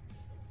you.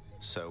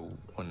 So,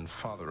 when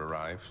father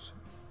arrived,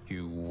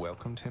 you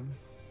welcomed him?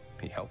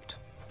 He helped?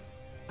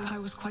 I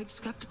was quite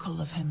skeptical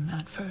of him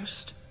at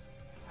first.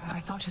 I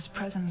thought his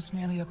presence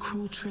merely a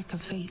cruel trick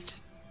of fate.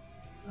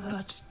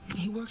 But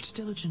he worked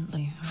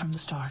diligently from the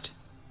start.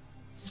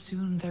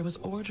 Soon there was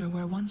order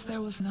where once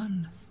there was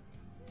none.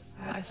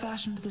 I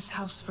fashioned this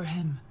house for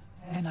him,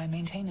 and I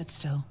maintain it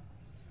still.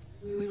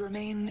 We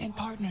remain in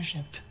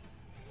partnership,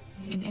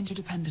 in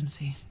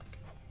interdependency.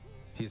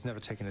 He's never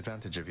taken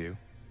advantage of you?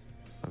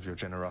 Of your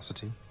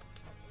generosity?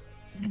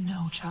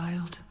 No,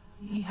 child.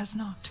 He has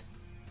not.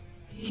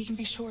 He can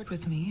be short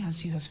with me,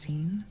 as you have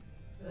seen,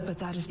 but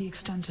that is the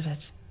extent of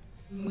it.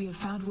 We have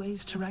found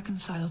ways to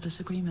reconcile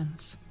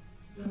disagreements.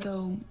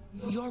 Though,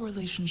 your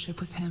relationship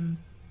with him,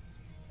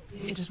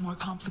 it is more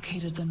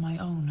complicated than my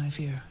own, I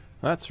fear.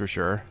 That's for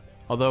sure.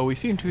 Although we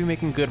seem to be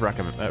making good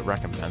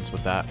recompense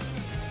with that.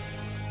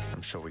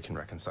 I'm sure we can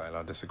reconcile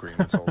our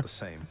disagreements all the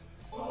same.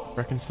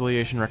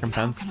 Reconciliation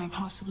recompense. How can I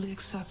possibly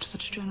accept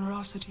such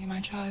generosity, my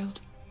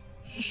child?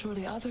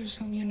 Surely others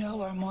whom you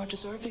know are more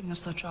deserving of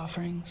such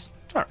offerings.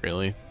 Not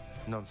really.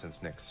 Nonsense,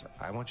 Nyx.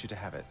 I want you to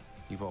have it.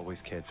 You've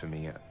always cared for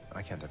me.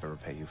 I can't ever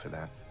repay you for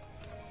that.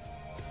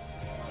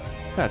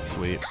 That's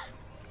sweet.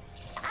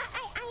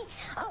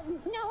 Oh,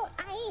 no,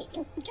 I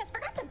just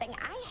forgot something.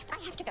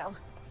 I have to go.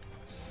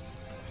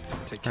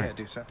 Take care,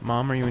 Dusa.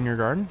 Mom, are you in your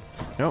garden?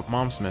 Nope,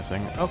 Mom's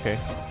missing. Okay,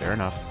 fair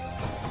enough.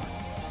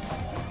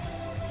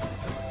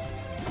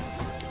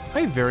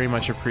 I very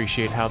much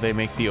appreciate how they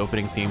make the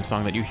opening theme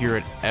song that you hear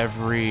at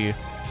every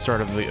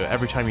start of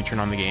every time you turn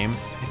on the game.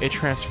 It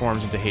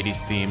transforms into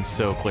Hades' theme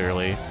so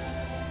clearly.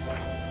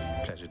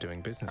 Pleasure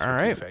doing business. All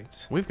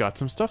right, we've got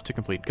some stuff to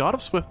complete. God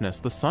of Swiftness,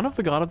 the son of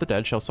the god of the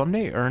dead, shall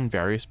someday earn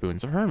various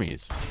boons of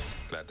Hermes.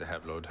 Glad to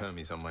have Lord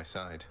Hermes on my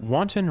side.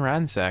 Wanton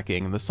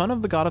ransacking, the son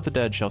of the god of the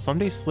dead, shall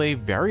someday slay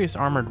various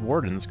armored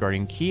wardens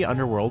guarding key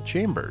underworld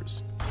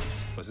chambers.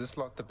 Was this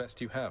lot the best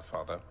you have,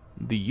 Father?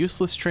 The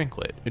useless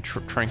trinket.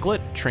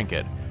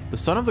 Trinket. The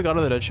son of the god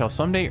of the dead shall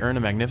someday earn a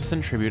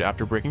magnificent tribute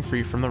after breaking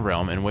free from the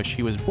realm in which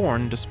he was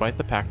born despite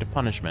the pact of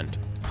punishment.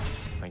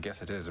 I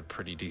guess it is a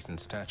pretty decent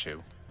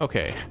statue.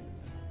 Okay.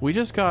 We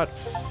just got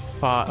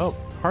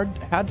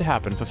had to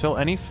happen. Fulfill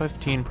any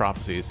 15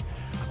 prophecies.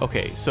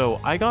 Okay, so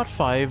I got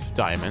 5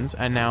 diamonds,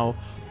 and now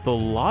the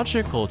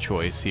logical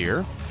choice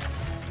here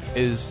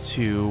is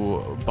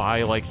to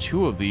buy like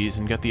 2 of these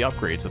and get the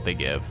upgrades that they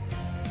give.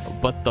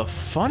 But the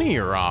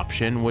funnier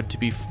option would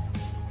be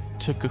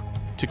to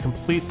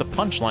complete the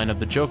punchline of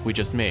the joke we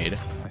just made.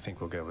 I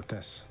think we'll go with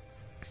this.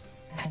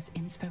 Has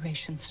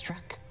inspiration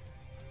struck?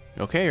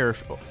 Okay,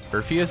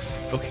 Orpheus.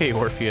 Okay,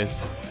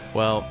 Orpheus.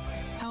 Well,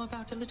 How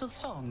about a little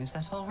song? Is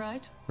that all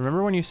right?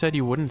 remember when you said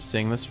you wouldn't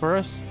sing this for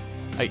us?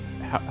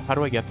 How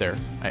do I get there?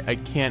 I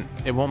can't.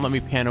 It won't let me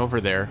pan over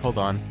there. Hold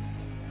on.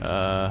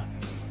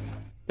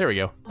 There we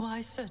go.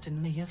 Why,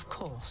 certainly, of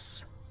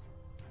course.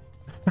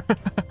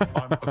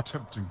 I'm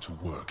attempting to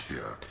work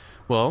here.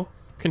 Well,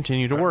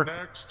 continue to work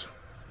Next,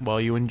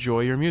 while you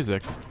enjoy your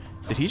music.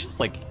 Did he just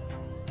like...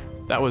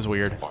 That was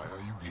weird. why are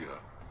you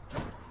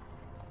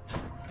here?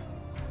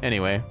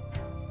 Anyway.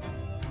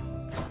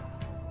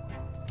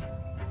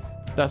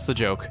 That's the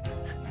joke.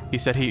 He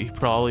said he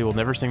probably will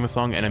never sing the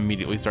song and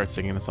immediately starts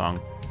singing the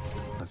song.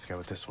 Let's go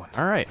with this one.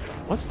 Alright,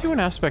 let's do an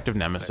aspect of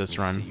Nemesis Let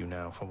me run. see you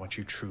now for what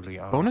you truly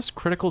are. Bonus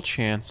critical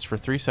chance for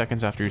 3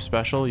 seconds after you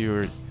special.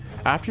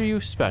 After you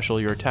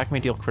special, your attack may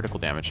deal critical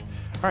damage.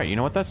 Alright, you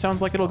know what that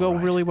sounds like it'll go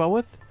really well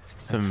with?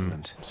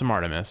 Some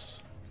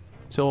Artemis.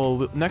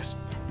 So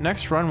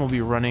next run we'll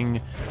be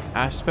running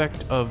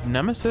aspect of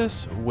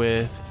Nemesis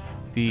with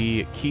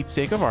the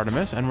keepsake of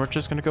Artemis, and we're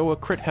just gonna go a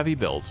crit heavy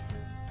build.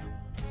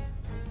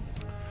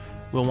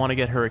 We'll want to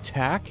get her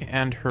attack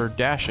and her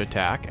dash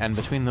attack, and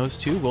between those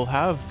two we'll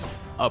have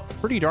a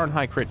pretty darn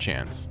high crit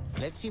chance.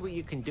 Let's see what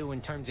you can do in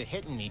terms of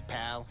hitting me,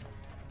 pal.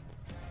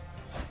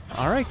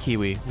 Alright,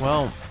 Kiwi.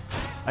 Well,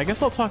 I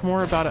guess I'll talk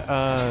more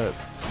about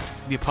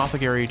the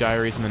Apothecary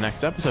Diaries in the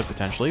next episode,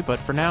 potentially, but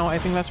for now, I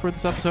think that's where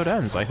this episode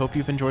ends. I hope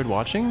you've enjoyed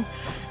watching,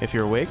 if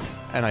you're awake,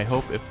 and I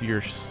hope if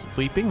you're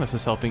sleeping, this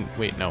is helping...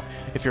 Wait, no.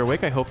 If you're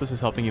awake, I hope this is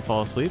helping you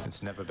fall asleep.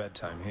 It's never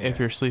bedtime here. If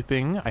you're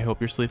sleeping, I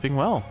hope you're sleeping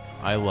well.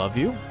 I love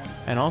you,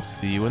 and I'll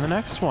see you in the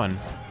next one.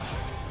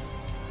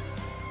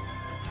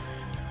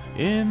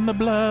 In the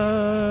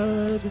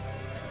blood.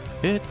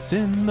 It's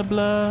in the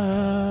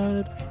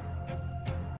blood.